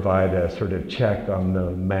provide a sort of check on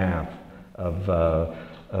the math of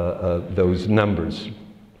those numbers.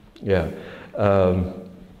 Yeah.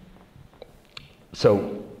 So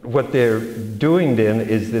what they're doing then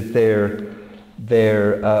is that they're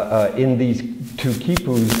in these two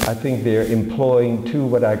khipus, I think they're employing two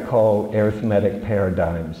what I call arithmetic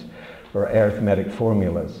paradigms or arithmetic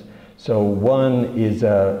formulas. So one is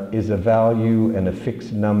a value and a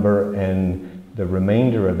fixed number and the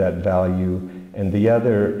remainder of that value, and the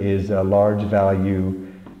other is a large value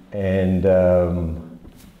and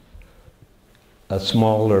a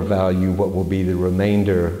smaller value, what will be the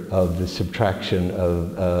remainder of the subtraction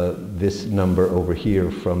of this number over here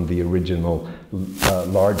from the original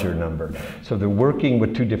larger number. So they're working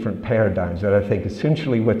with two different paradigms, and I think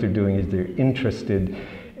essentially what they're doing is they're interested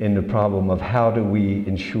in the problem of how do we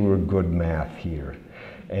ensure good math here.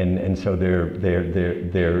 And so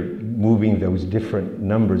they're moving those different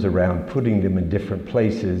numbers around, putting them in different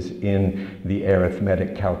places in the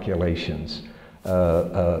arithmetic calculations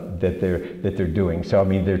that they're doing. So I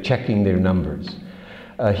mean, they're checking their numbers.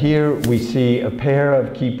 Here we see a pair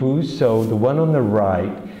of khipus. So the one on the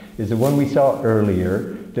right is the one we saw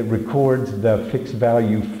earlier that records the fixed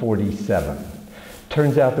value 47.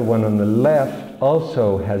 Turns out the one on the left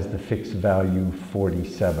also has the fixed value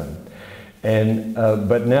 47. And,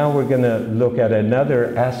 but now we're going to look at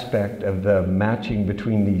another aspect of the matching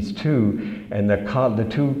between these two, and the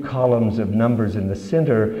two columns of numbers in the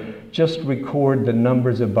center just record the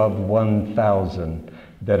numbers above 1,000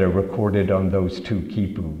 that are recorded on those two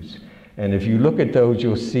khipus. And if you look at those,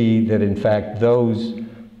 you'll see that in fact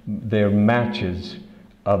they're matches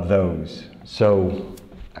of those. So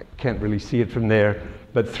I can't really see it from there,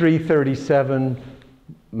 but 337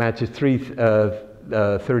 matches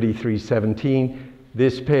 3317.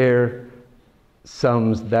 This pair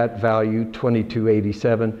sums that value,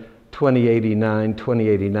 2287, 2089,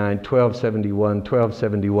 2089, 1271,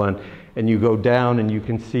 1271, and you go down and you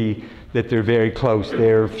can see that they're very close.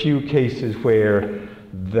 There are a few cases where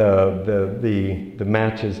the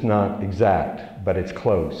match is not exact, but it's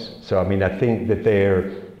close. So I mean, I think that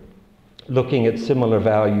they're looking at similar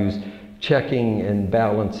values, checking and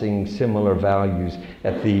balancing similar values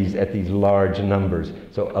at these large numbers,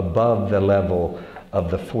 so above the level of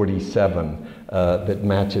the 47 that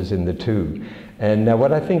matches in the two. And now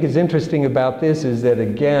what I think is interesting about this is that,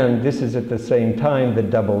 again, this is at the same time the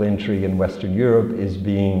double entry in Western Europe is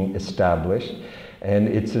being established, and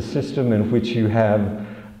it's a system in which you have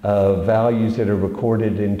values that are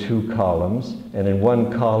recorded in two columns, and in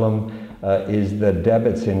one column is the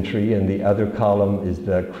debits entry, and the other column is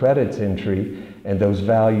the credits entry, and those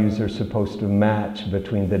values are supposed to match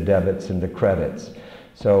between the debits and the credits.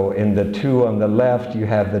 So in the two on the left, you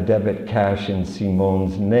have the debit cash in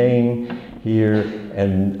Simone's name here,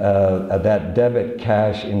 and that debit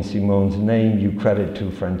cash in Simone's name you credit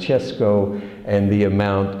to Francesco, and the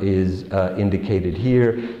amount is indicated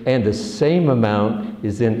here, and the same amount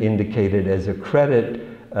is then indicated as a credit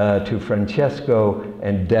to Francesco,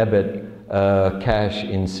 and debit cash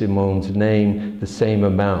in Simone's name, the same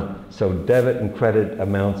amount. So debit and credit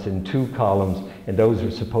amounts in two columns, and those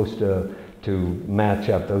are supposed to match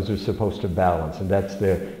up, those are supposed to balance, and that's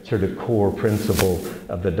the sort of core principle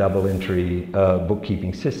of the double entry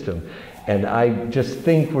bookkeeping system. And I just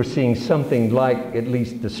think we're seeing something like at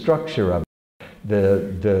least the structure of it.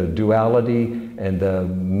 The duality and the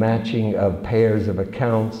matching of pairs of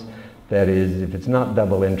accounts. That is, if it's not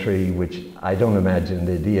double entry, which I don't imagine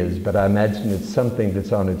it is, but I imagine it's something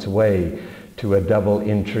that's on its way to a double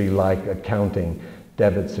entry-like accounting,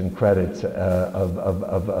 debits and credits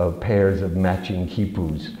of pairs of matching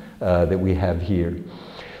khipus that we have here.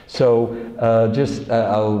 So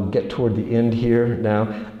I'll get toward the end here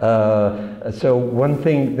now. So one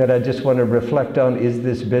thing that I just want to reflect on is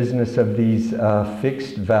this business of these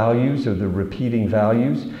fixed values, or the repeating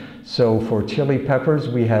values. So for chili peppers,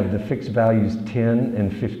 we have the fixed values 10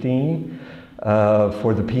 and 15.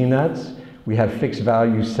 For the peanuts, we have fixed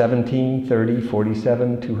values 17, 30,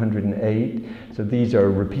 47, 208. So these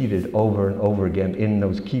are repeated over and over again in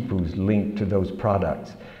those khipus linked to those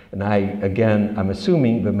products. And I'm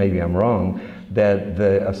assuming, but maybe I'm wrong, that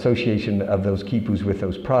the association of those khipus with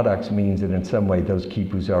those products means that in some way those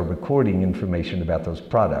khipus are recording information about those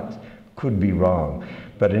products. Could be wrong.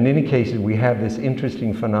 But in any case, we have this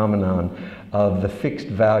interesting phenomenon of the fixed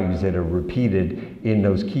values that are repeated in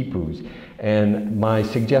those khipus. And my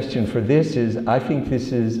suggestion for this is, I think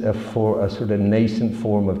this is for a sort of nascent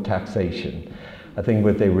form of taxation. I think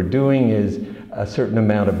what they were doing is a certain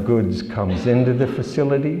amount of goods comes into the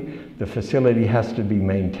facility. The facility has to be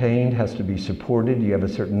maintained, has to be supported. You have a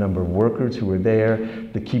certain number of workers who are there,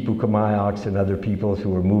 the khipu kamayaks and other people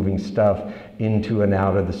who are moving stuff into and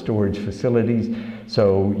out of the storage facilities.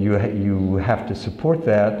 So you have to support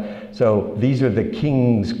that. So these are the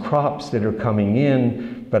king's crops that are coming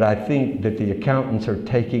in, but I think that the accountants are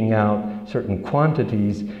taking out certain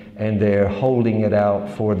quantities and they're holding it out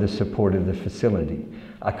for the support of the facility.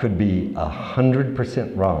 I could be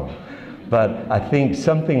 100% wrong. But I think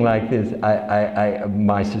something like this,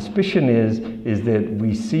 my suspicion is that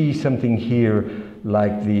we see something here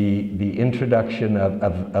like the introduction of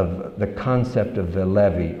the concept of the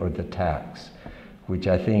levy or the tax, which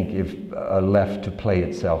I think if left to play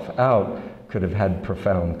itself out could have had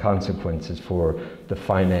profound consequences for the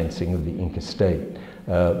financing of the Inca state.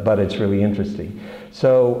 But it's really interesting.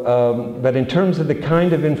 So, but in terms of the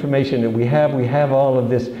kind of information that we have all of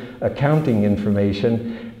this accounting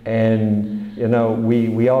information. And you know,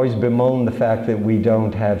 we always bemoan the fact that we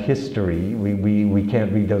don't have history. We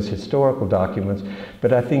can't read those historical documents,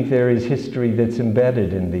 but I think there is history that's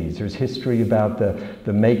embedded in these. There's history about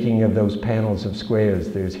the making of those panels of squares.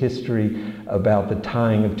 There's history about the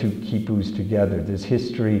tying of two khipus together. There's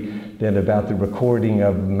history then about the recording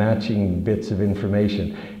of matching bits of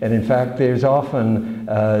information. And in fact, there's often,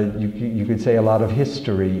 you could say, a lot of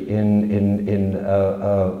history in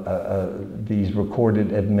these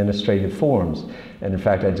recorded administrative forms. And in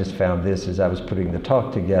fact, I just found this as I was putting the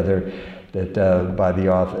talk together, that by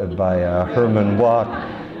Herman Wack,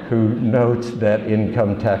 who notes that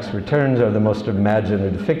income tax returns are the most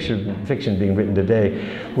imaginative fiction being written today,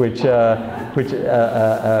 which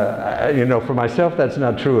you know, for myself, that's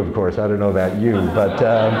not true, of course. I don't know about you,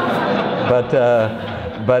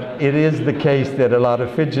 but it is the case that a lot of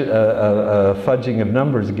fudging of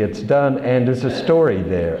numbers gets done, and there's a story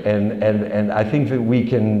there. And I think that we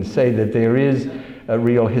can say that there is a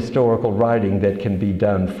real historical writing that can be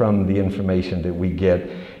done from the information that we get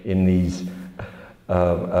in these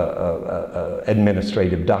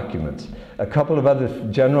administrative documents. A couple of other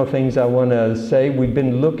general things I want to say. We've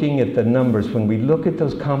been looking at the numbers. When we look at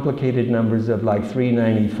those complicated numbers of like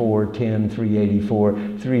 394, 10, 384,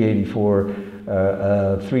 384,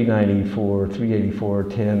 394, 384,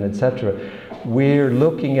 10, etc. We're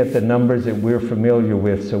looking at the numbers that we're familiar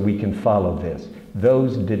with so we can follow this.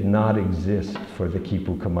 Those did not exist for the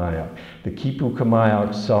khipu kamayak. The khipu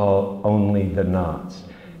kamayak saw only the knots.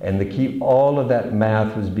 And all of that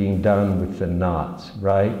math was being done with the knots,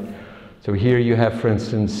 right? So here you have, for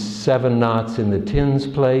instance, 7 knots in the tins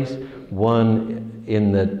place, 1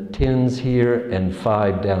 in the tins here, and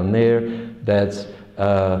 5 down there. That's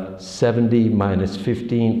 70 minus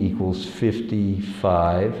 15 equals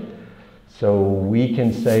 55. So we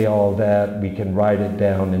can say all that, we can write it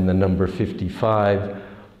down in the number 55,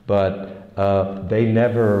 but they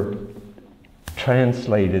never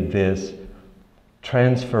translated this,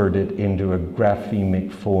 transferred it into a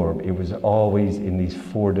graphemic form. It was always in these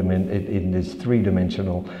in this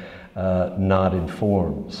three-dimensional knotted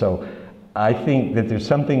form. So I think that there's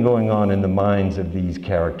something going on in the minds of these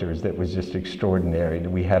characters that was just extraordinary, that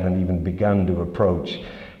we haven't even begun to approach,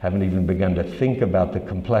 haven't even begun to think about the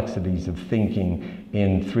complexities of thinking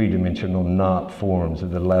in three-dimensional knot forms of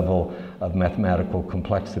the level of mathematical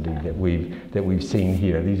complexity that we've seen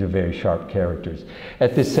here. These are very sharp characters.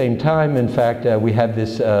 At the same time, in fact, we have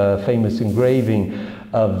this famous engraving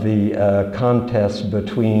of the contest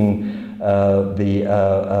between the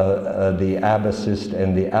abacist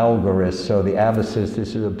and the algorist. So the abacist,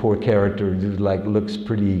 this is a poor character who looks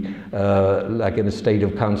pretty like in a state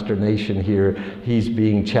of consternation here. He's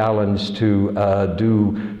being challenged to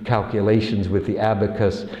do calculations with the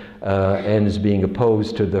abacus and is being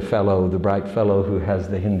opposed to the bright fellow who has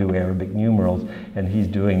the Hindu Arabic numerals, and he's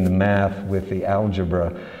doing the math with the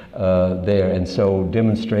algebra there. And so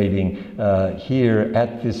demonstrating here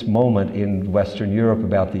at this moment in Western Europe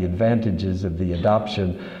about the advantages of the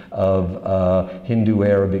adoption of Hindu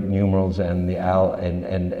Arabic numerals and the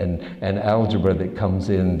algebra that comes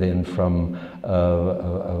in then from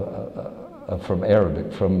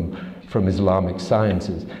Arabic, from Islamic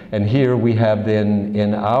sciences. And here we have then,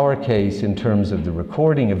 in our case, in terms of the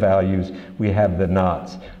recording of values, we have the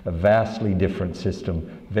knots, a vastly different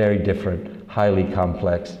system, very different, highly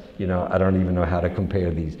complex. You know, I don't even know how to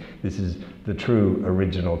compare these. This is the true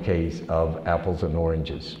original case of apples and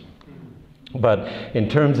oranges. But in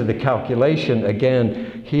terms of the calculation,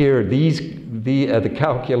 again, here, the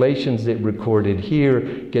calculations that recorded here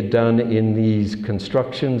get done in these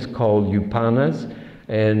constructions called yupanas.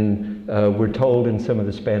 And we're told in some of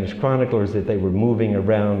the Spanish chroniclers that they were moving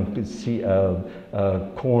around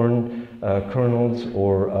corn kernels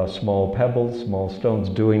or small pebbles, small stones,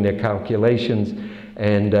 doing their calculations,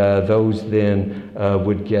 and those then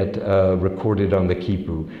would get recorded on the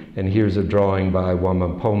khipu. And here's a drawing by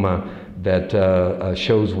Wamampoma that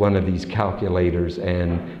shows one of these calculators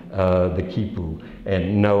and the khipu.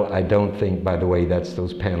 And no, I don't think, by the way, that's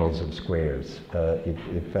those panels of squares.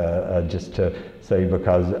 Just to say,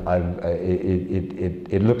 because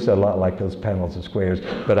it looks a lot like those panels of squares,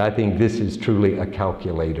 but I think this is truly a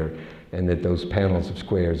calculator, and that those panels of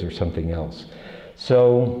squares are something else.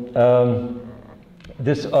 So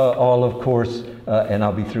this all, of course, and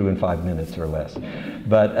I'll be through in 5 minutes or less,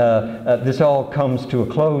 but this all comes to a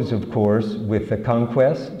close, of course, with the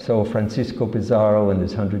conquest. So Francisco Pizarro and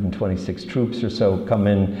his 126 troops or so come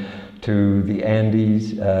in to the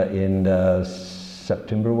Andes in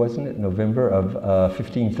September, wasn't it? November of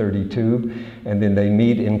 1532, and then they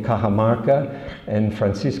meet in Cajamarca, and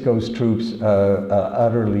Francisco's troops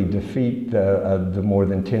utterly defeat the more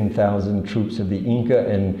than 10,000 troops of the Inka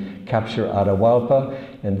and capture Atahualpa,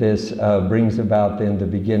 and this brings about then the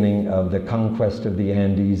beginning of the conquest of the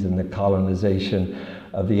Andes and the colonization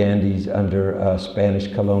of the Andes under Spanish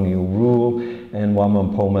colonial rule. And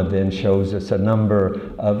Wamampoma then shows us a number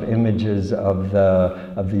of images of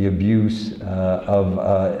the abuse of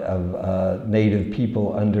native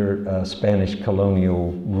people under Spanish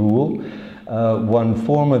colonial rule. One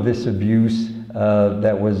form of this abuse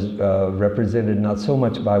that was represented not so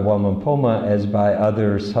much by Wamampoma as by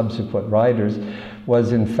other subsequent writers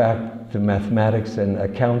was in fact the mathematics and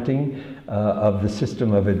accounting of the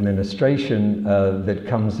system of administration that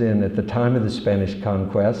comes in at the time of the Spanish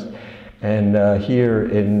conquest. And here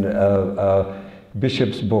in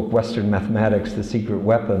Bishop's book, Western Mathematics, The Secret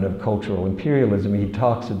Weapon of Cultural Imperialism, he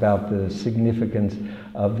talks about the significance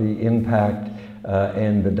of the impact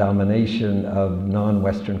and the domination of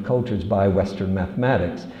non-Western cultures by Western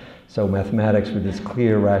mathematics. So mathematics, with its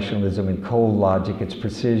clear rationalism and cold logic, its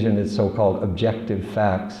precision, its so-called objective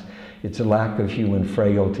facts, its lack of human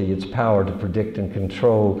frailty, its power to predict and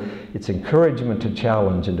control, its encouragement to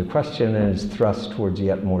challenge and to question, and its thrust towards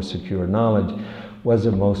yet more secure knowledge, was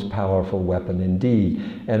a most powerful weapon indeed.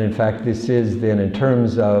 And in fact, this is then, in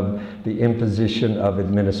terms of the imposition of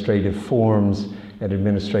administrative forms and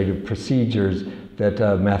administrative procedures, that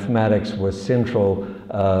mathematics was central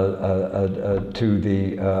to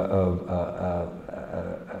the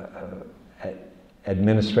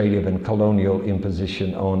administrative and colonial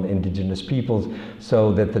imposition on indigenous peoples,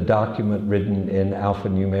 so that the document written in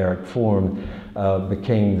alphanumeric form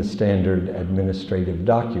became the standard administrative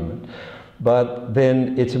document. But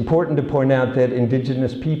then it's important to point out that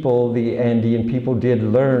indigenous people, the Andean people, did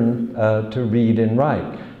learn to read and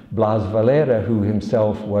write. Blas Valera, who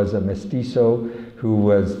himself was a mestizo, who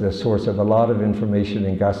was the source of a lot of information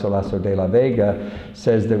in Garcilaso de la Vega,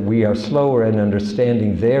 says that we are slower in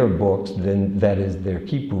understanding their books, than, that is, their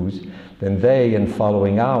khipus, than they in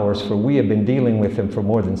following ours, for we have been dealing with them for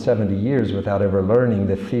more than 70 years without ever learning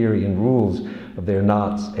the theory and rules of their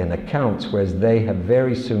knots and accounts, whereas they have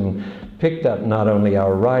very soon picked up not only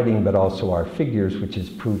our writing but also our figures, which is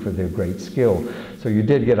proof of their great skill. So you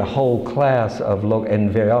did get a whole class of,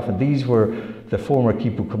 and very often these were the former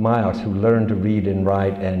khipu Kamayaks who learned to read and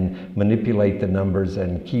write and manipulate the numbers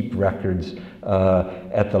and keep records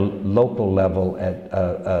at the local level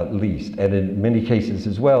at least. And in many cases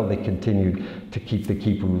as well, they continued to keep the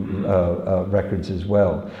khipu records as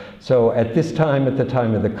well. So at this time, at the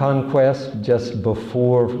time of the conquest, just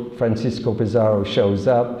before Francisco Pizarro shows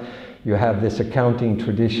up, you have this accounting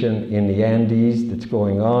tradition in the Andes that's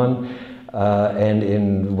going on. And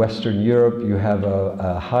in Western Europe, you have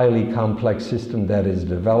a highly complex system that is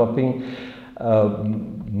developing.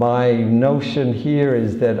 My notion here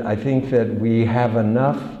is that I think that we have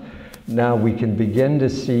enough. Now we can begin to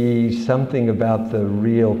see something about the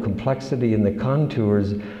real complexity and the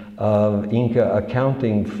contours of Inca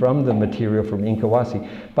accounting from the material from Inkawasi.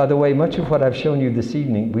 By the way, much of what I've shown you this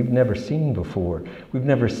evening, we've never seen before. We've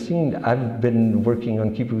never seen, I've been working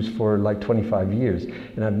on khipus for like 25 years,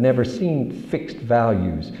 and I've never seen fixed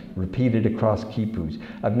values repeated across khipus.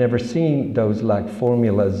 I've never seen those like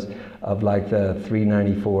formulas of like the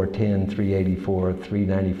 394, 10, 384,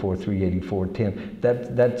 394, 384, 10.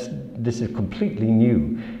 This is completely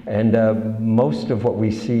new. And most of what we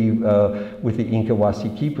see with the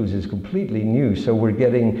Inkawasi khipus is completely new. So we're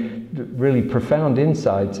getting really profound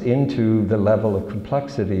insights into the level of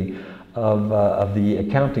complexity of the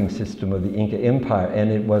accounting system of the Inca Empire, and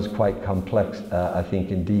it was quite complex, I think,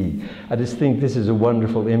 indeed. I just think this is a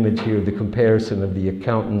wonderful image here, the comparison of the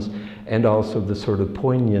accountants and also the sort of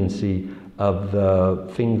poignancy of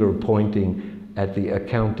the finger pointing at the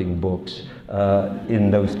accounting books in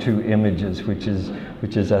those two images, which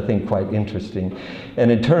is I think quite interesting.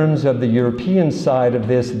 And in terms of the European side of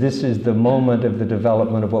this is the moment of the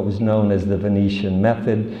development of what was known as the Venetian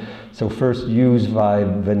method. So first used by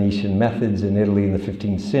Venetian methods in Italy in the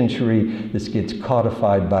 15th century. This gets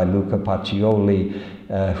codified by Luca Pacioli,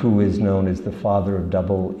 who is known as the father of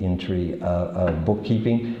double entry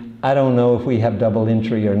bookkeeping. I don't know if we have double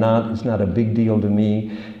entry or not. It's not a big deal to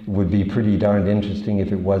me. It would be pretty darned interesting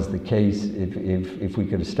if it was the case, if we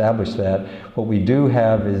could establish that. What we do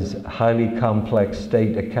have is highly complex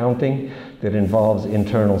state accounting that involves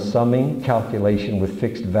internal summing, calculation with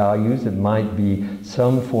fixed values. It might be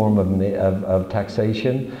some form of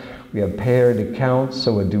taxation. We have paired accounts,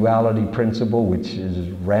 so a duality principle, which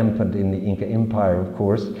is rampant in the Inca Empire, of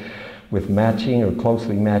course, with matching or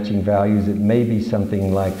closely matching values. It may be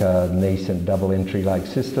something like a nascent double entry-like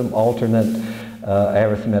system, alternate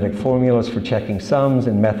arithmetic formulas for checking sums,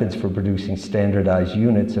 and methods for producing standardized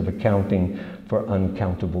units of accounting for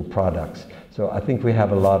uncountable products. So I think we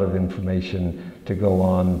have a lot of information to go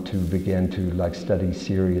on to begin to study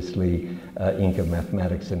seriously Inca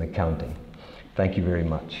mathematics and accounting. Thank you very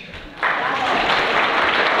much.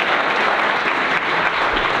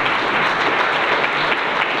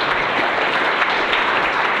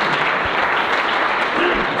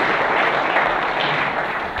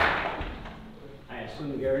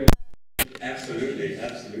 Gary? Absolutely,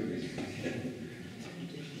 absolutely.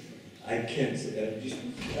 I can't say, just,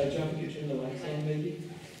 John, get you in the lights on maybe?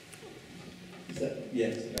 Is that,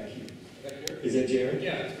 yes, back here. Back here? Is that Jared?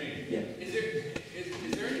 Yeah, it's me. Yeah. Is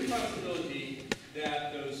there any possibility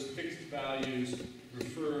that those fixed values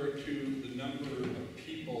refer to the number of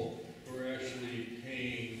people who are actually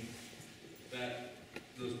paying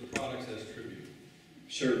those products as tribute?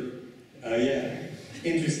 Sure. Yeah.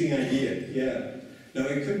 Interesting idea, yeah. No,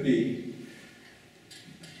 it could be.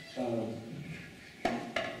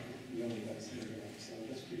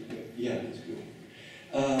 That's pretty good. Yeah, that's good.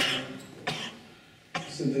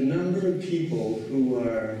 So the number of people who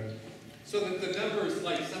are... So the number is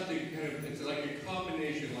like something kind of, it's like a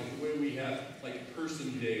combination, like the way we have like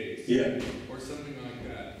person days. Yeah. Or something like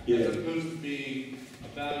that. Yeah. As opposed to being a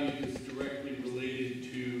value that's directly related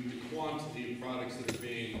to the quantity of products that are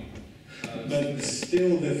being but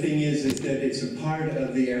still, the thing is that it's a part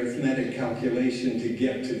of the arithmetic calculation to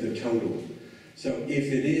get to the total. So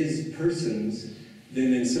if it is persons,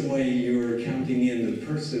 then in some way you're counting in the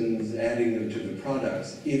persons, adding them to the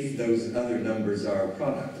products, if those other numbers are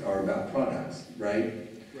about products, right?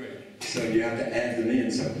 Right. So you have to add them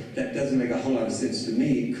in. So that doesn't make a whole lot of sense to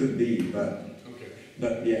me. It could be, but okay.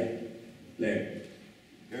 But yeah, Larry.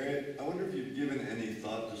 Gary, I wonder if you've given any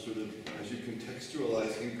thought to sort of, as you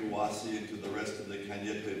contextualize Inkawasi into the rest of the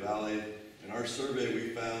Cañete Valley. In our survey,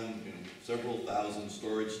 we found several thousand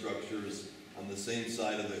storage structures on the same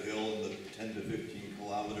side of the hill in the 10 to 15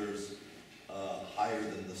 kilometers higher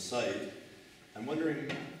than the site. I'm wondering,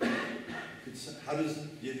 have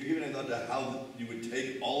you given any thought to how you would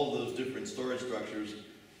take all of those different storage structures?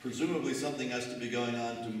 Presumably something has to be going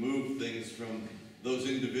on to move things from those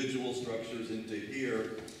individual structures into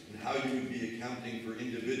here, and how you would be accounting for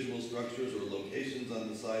individual structures or locations on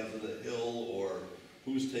the sides of the hill, or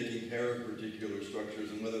who's taking care of particular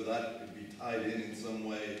structures, and whether that could be tied in some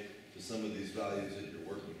way to some of these values that you're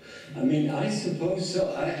working with. I mean, I suppose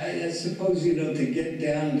so. I suppose, to get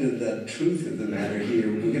down to the truth of the matter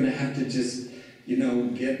here, we're going to have to just,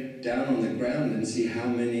 get down on the ground and see how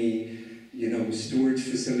many storage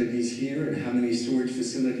facilities here and how many storage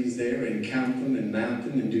facilities there, and count them and map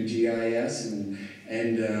them and do GIS and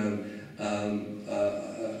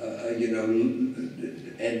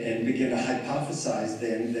begin to hypothesize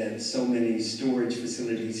then that so many storage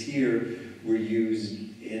facilities here were used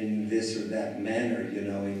in this or that manner,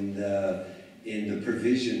 in the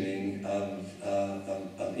provisioning of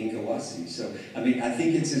Inkawasi. So, I mean, I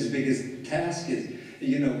think it's as big a task as,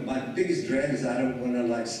 my biggest dread is I don't want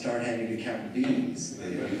to start having to count beans.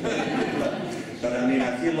 but I mean,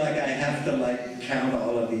 I feel like I have to count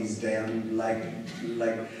all of these damn like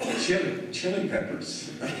chili peppers.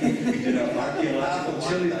 Archaeological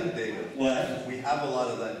chili. That data. What? We have a lot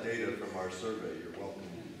of that data from our survey. You're welcome.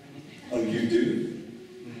 Oh, you do?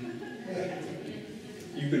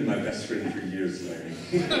 You've been my best friend for years, Larry.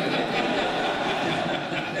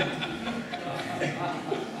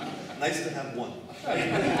 Nice to have one.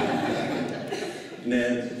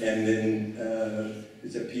 Ned, and then,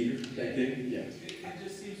 is that Peter back there? Yeah. It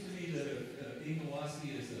just seems to me that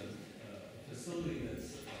Inkawasi is a facility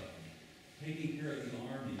that's taking care of the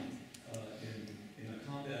Army in a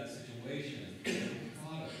combat situation. The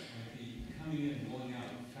product might be coming in and going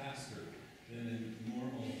out faster than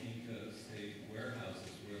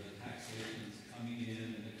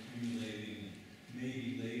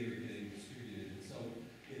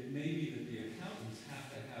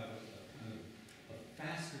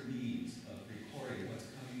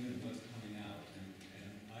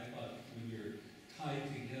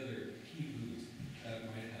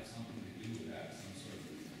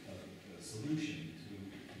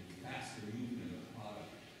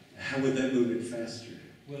How would that move it faster?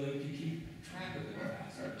 Well, if you keep track of it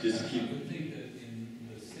faster. Just keep- I would think that in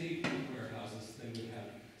the state warehouses, they would have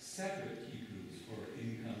separate khipus for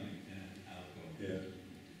incoming and outgoing. Yeah.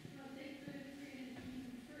 Well, they could have created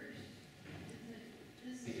khipu first, but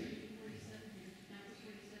this is 47 here, now it's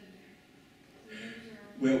 47 here. So those are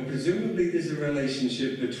all. Well, presumably there's a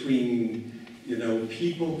relationship between, you know,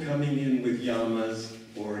 people coming in with llamas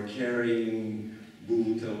or carrying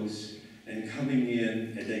bultos and coming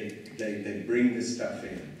in and they bring the stuff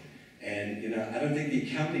in. And, you know, I don't think the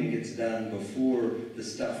accounting gets done before the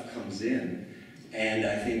stuff comes in, and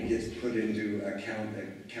I think gets put into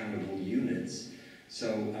accountable units.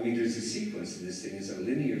 So, I mean, there's a sequence to this thing. It's a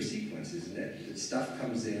linear sequence, isn't it? The stuff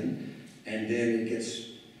comes in, and then it gets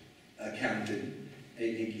accounted.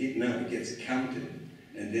 It gets counted,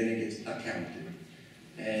 and then it gets accounted.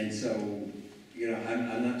 And so, you know,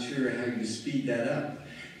 I'm not sure how you speed that up,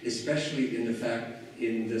 especially in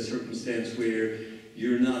the circumstance where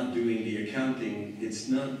you're not doing the accounting. It's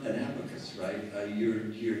not an abacus, right?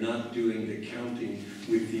 You're not doing the counting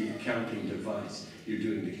with the accounting device. You're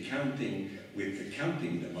doing the counting with the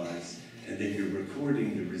counting device, and then you're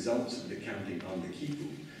recording the results of the counting on the khipu.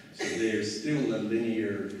 So there's still a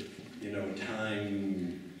linear, you know,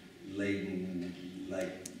 time-laden,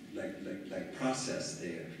 like process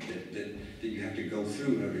there that you have to go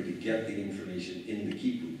through in order to get the information in the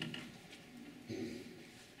khipu.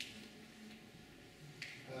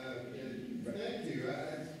 Thank you.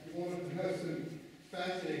 One of the most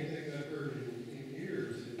fascinating things I've heard in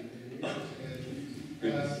years and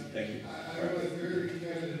years. Thank you. I was very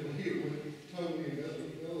tentatively, with total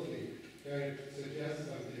invisibility, going to suggest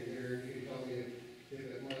something here, and you can tell me if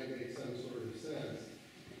it might make some sort of sense.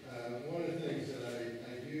 One of the things that I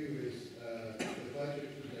do is the budget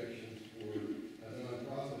projections for a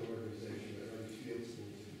nonprofit organization that runs field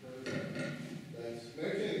schools in Peru. That's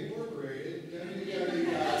Motion Incorporated,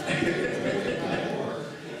 www.org.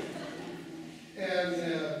 And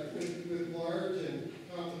with large and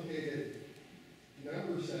complicated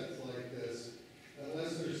number sets like this,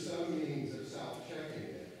 unless there's some means of self-checking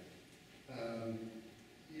it,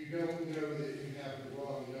 you don't know that you have the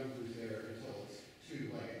wrong numbers there until it's too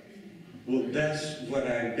late. Well, that's what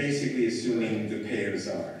I'm basically assuming the pairs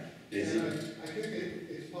are. Is And it? I think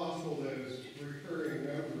it's possible those recurring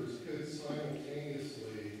numbers could simultaneously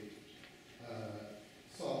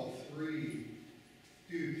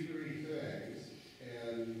do three things,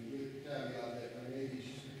 and with the caveat that I may be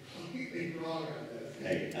just completely wrong on this.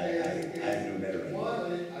 Hey, I have no better idea.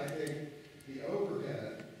 One, I think the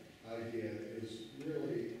overhead idea is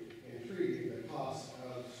really intriguing, the cost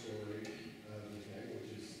of storage of the thing, which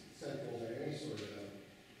is central to any sort of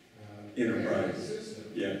Enterprise. system.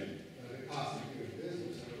 Yeah, The cost of doing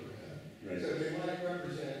business overhead. right. So they might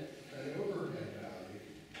represent an overhead value.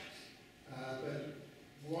 But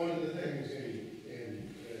one of the things in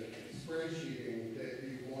spreadsheeting that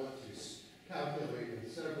you want to calculate in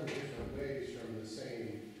several different ways from the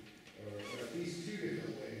same, or at least two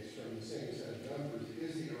different ways from the same set of numbers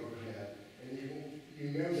is the overhead. And you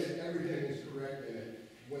know that everything is correct in it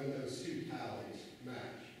when those two tallies match.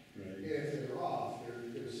 Right. And if they're off,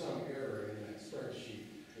 there's some error in that spreadsheet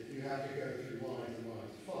that you have to go through lines and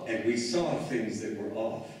lines of fun. And we saw things that were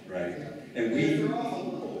off, right? Yeah. And If we, they're off a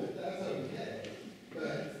little bit, that's okay.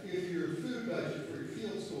 But if your food budget for your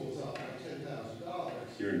field school is off by $10,000,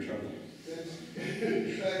 you're in trouble.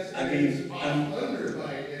 that's I mean, under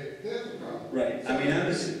by it. That's the problem. Right, I mean,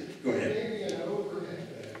 go ahead. Maybe an overhead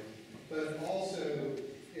thing, but also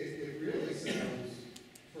it really sounds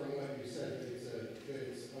from what you said that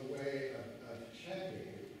it's a way of checking,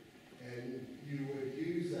 and you would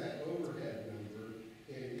use that overhead number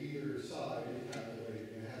in either side and calculate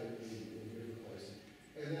and have it in different places.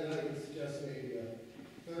 And then I would suggest maybe a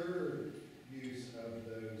third use of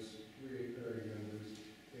those recurring numbers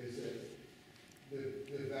is that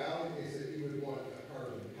the value is that you would want a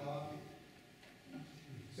carbon copy.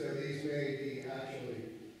 So these may be actually,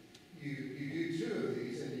 you do two of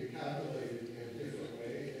these and you calculate it in a different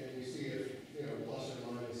way, and you see if, plus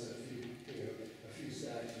or minus a few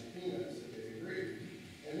stacks of peanuts if they agree.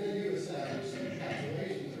 And then you establish that the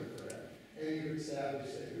calculations are correct, and you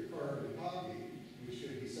establish that your carbon copy, which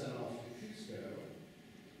should be sent off to Cusco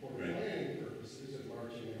for Right. planning purposes of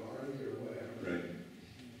marching an army or whatever. Right.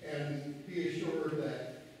 And be assured that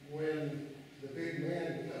when the big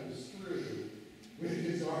man comes through with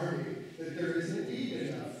his army, that there is indeed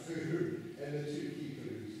enough food, and the two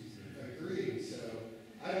khipus agree. So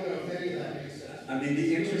I don't know if any of that makes sense. I mean,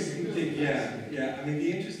 the interesting thing, I mean,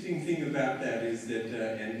 the interesting thing about that is that,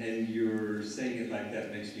 and you're saying it like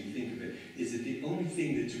that makes me think of it, is that the only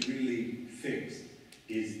thing that's really fixed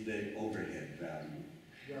is the overhead value.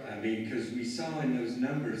 I Right. mean, because we saw in those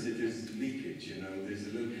numbers that there's leakage, you know, there's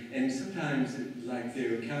a little, and sometimes like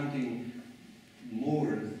they're counting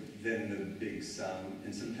more than the big sum,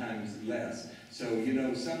 and sometimes less. So, you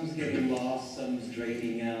know, some's getting lost, some's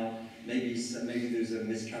draining out, maybe there's a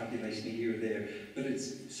miscalculation here or there, but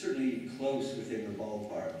it's certainly close within the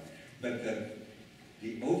ballpark. But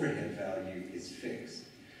the overhead value is fixed.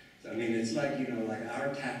 So, I mean, it's like, you know, like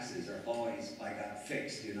our taxes are always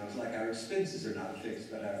fixed, you know, it's like our expenses are not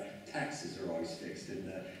fixed, but our taxes are always fixed in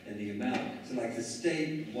the amount. So like the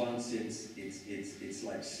state wants its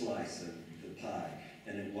like slice of the pie,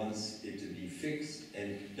 and it wants it to be fixed,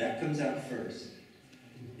 and that comes out first.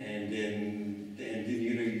 And then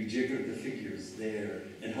you know, you jigger the figures there,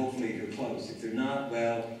 and hopefully they're close. If they're not,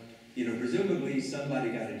 well, you know, presumably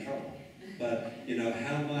somebody got in trouble. But, you know,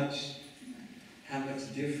 how much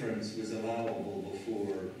difference was allowable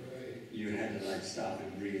before Right. you had to like stop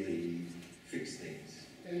and really fix things?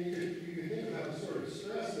 And you could think about the sort of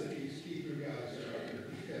stress that these khipu guys are under,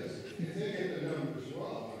 because if they get the numbers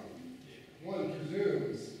wrong, one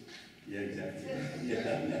presumes. Yeah, exactly.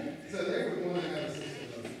 Yeah. So they would want to have a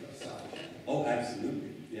system of salvage. Oh,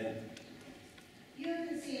 absolutely. Yeah. You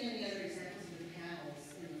haven't seen any other examples of the panels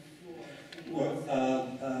in the floor? Well,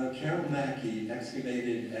 Carol Mackey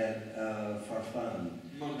excavated at Farfan.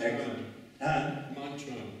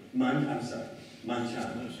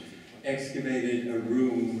 Manchan. Excavated a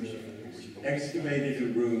room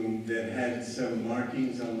that had some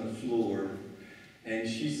markings on the floor, and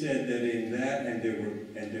she said that in that, and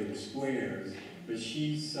there were squares, but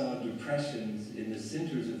she saw depressions in the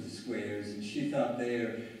centers of the squares, and she thought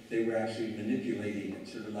they were actually manipulating it,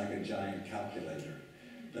 sort of like a giant calculator.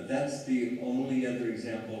 But that's the only other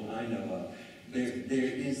example I know of.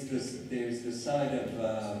 There's the site of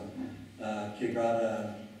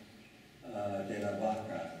Quebrada de la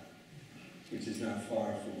Vaca, which is not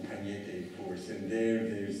far from Cañete, of course, and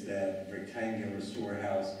there's that rectangular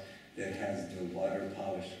storehouse that has the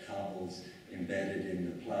water-polished cobbles embedded in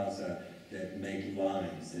the plaza that make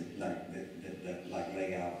lines, that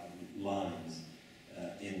lay out lines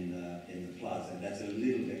in the plaza. And that's a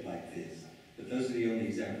little bit like this. But those are the only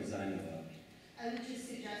examples I know of. I would just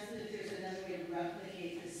suggest that if there's another way to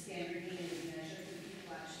replicate the standard unit measure for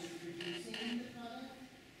people actually producing the product,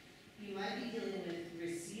 you might be dealing with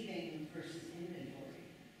receiving versus inventory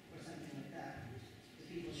or something like that. If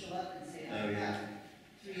people show up and say, I have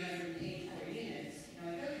 384 units, you're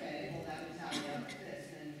like, okay, well that would tally up with this,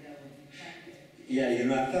 and then go and check it. Yeah, you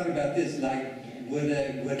know, I've thought about this, like,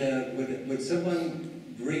 would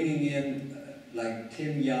someone bringing in like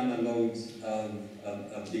 10 yama loads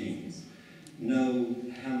of beans know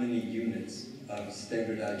how many units of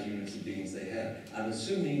standardized units of beans they have? I'm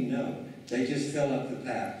assuming no. They just fill up the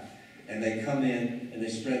pack, and they come in and they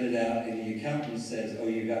spread it out, and the accountant says, oh,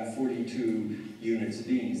 you got 42 units of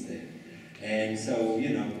beans there. And so, you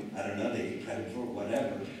know, I don't know, they get credit for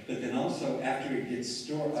whatever. But then also, after it gets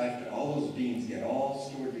stored, after all those beans get all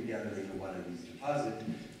stored together into one of these deposits,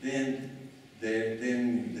 then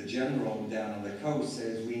the general down on the coast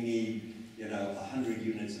says, we need, you know, 100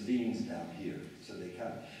 units of beans down here. So they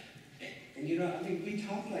come. And you know, I mean, we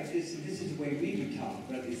talk like this, and this is the way we would talk,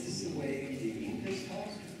 but is this the way the Inkas talk?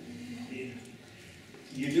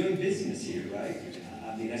 You're doing business here, right?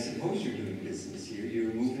 I mean, I suppose you're doing business here.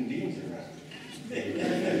 You're moving beans around.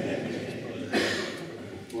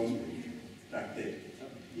 Well, back there.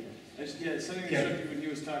 Yeah, something that struck me when he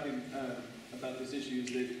was talking about this issue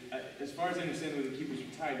is that, as far as I understand the way the khipus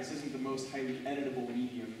are tied, this isn't the most highly editable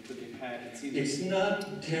medium that they've had. It seems it's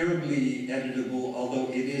not terribly editable,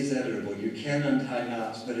 although it is editable. You can untie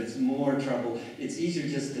knots, but it's more trouble. It's easier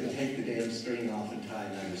just to take the damn string off and tie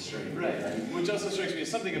another string. Right, which also strikes me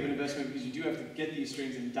as something of an investment because you do have to get these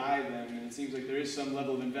strings and dye them, and it seems like there is some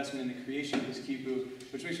level of investment in the creation of this khipu,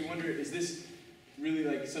 which makes me wonder, is this really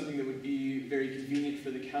like something that would be very convenient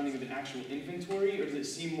for the counting of an actual inventory, or does it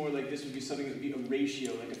seem more like this would be something that would be a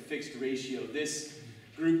ratio, like a fixed ratio? This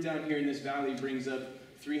group down here in this valley brings up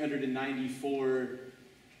 394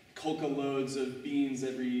 coca loads of beans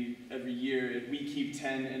every year. If we keep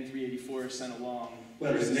 10 and 384 are sent along.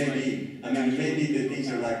 Well, it may be. I mean, maybe that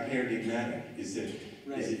these are like paradigmatic. Is it,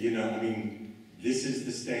 you know, I mean, this is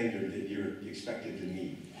the standard that you're expected to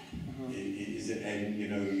meet. Is it, and you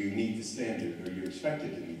know, you meet the standard, or you're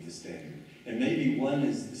expected to meet the standard. And maybe one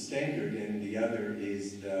is the standard, and the other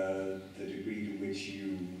is the degree to which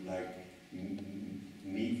you like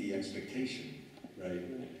meet the expectation, right?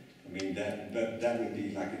 I mean that would be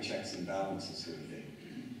like a checks and balances sort of thing.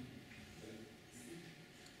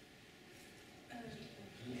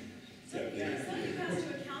 Something has to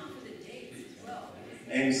account for the dates as well.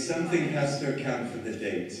 And something has to account for the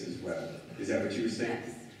dates as well. Is that what you were saying?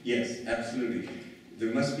 Yes, absolutely.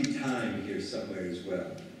 There must be time here somewhere as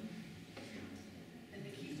well. And the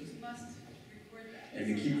khipus must record that. And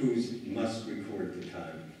the khipus must record the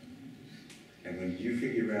time. And when you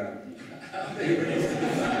figure out how they record the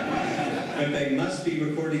time, but they must be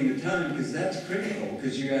recording the time because that's critical,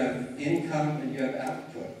 because you have income and you have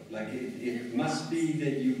output. Like it must be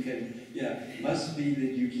that you can, must be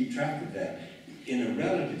that you keep track of that. In a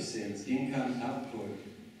relative sense, income, output,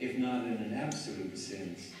 if not in an absolute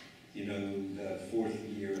sense, you know, the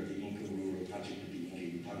 4th year of the Inka rule, Inka,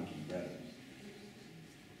 right?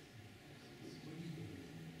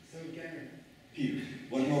 So Gary. Peter,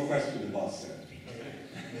 one more question, the boss said.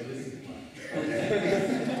 Well, this is mine. Okay.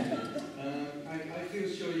 I feel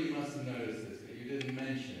sure you must have noticed this, but you didn't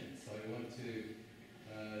mention it. So I want to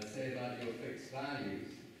say about your fixed values,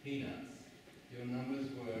 peanuts. Your numbers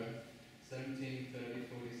were 17, 30,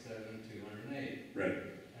 47, 208. Right.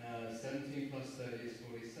 17 plus 30 is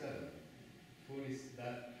 47.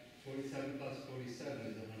 47 plus 47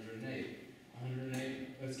 is 108.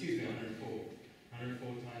 104. 104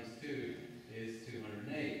 times 2 is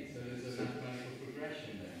 208. So there's a mathematical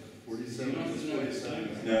progression there. 47 is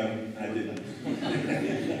 47. No, I didn't.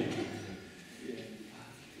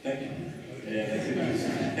 Thank you. Yeah, that's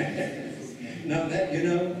interesting. No, that, you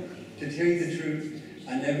know, to tell you the truth,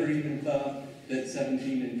 I never even thought that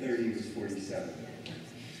 17 and 30 was 47.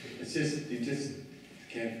 It's just, you just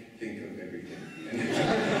can't think of everything. I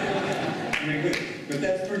mean, but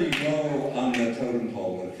that's pretty low on the totem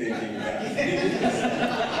pole of thinking about it.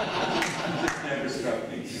 Just never struck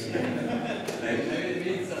me. It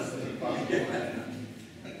means something.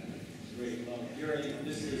 Great. Well, Gary,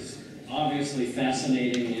 this is obviously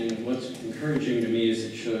fascinating, and what's encouraging to me is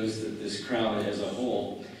it shows that this crowd as a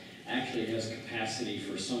whole actually has capacity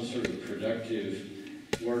for some sort of productive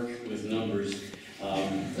work with numbers.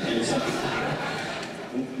 And so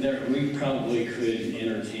we probably could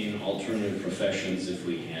entertain alternative professions if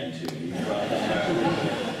we had to. You brought that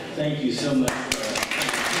up. Thank you so much.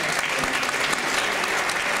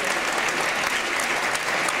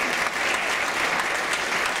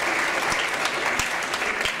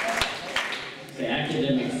 The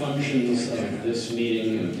academic functions of this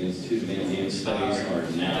meeting of the Institute of Andean Studies are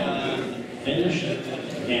now finished.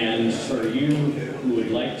 And for you who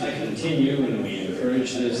would like to continue, and we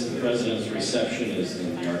encourage this, the President's reception is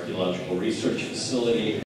in the Archaeological Research Facility.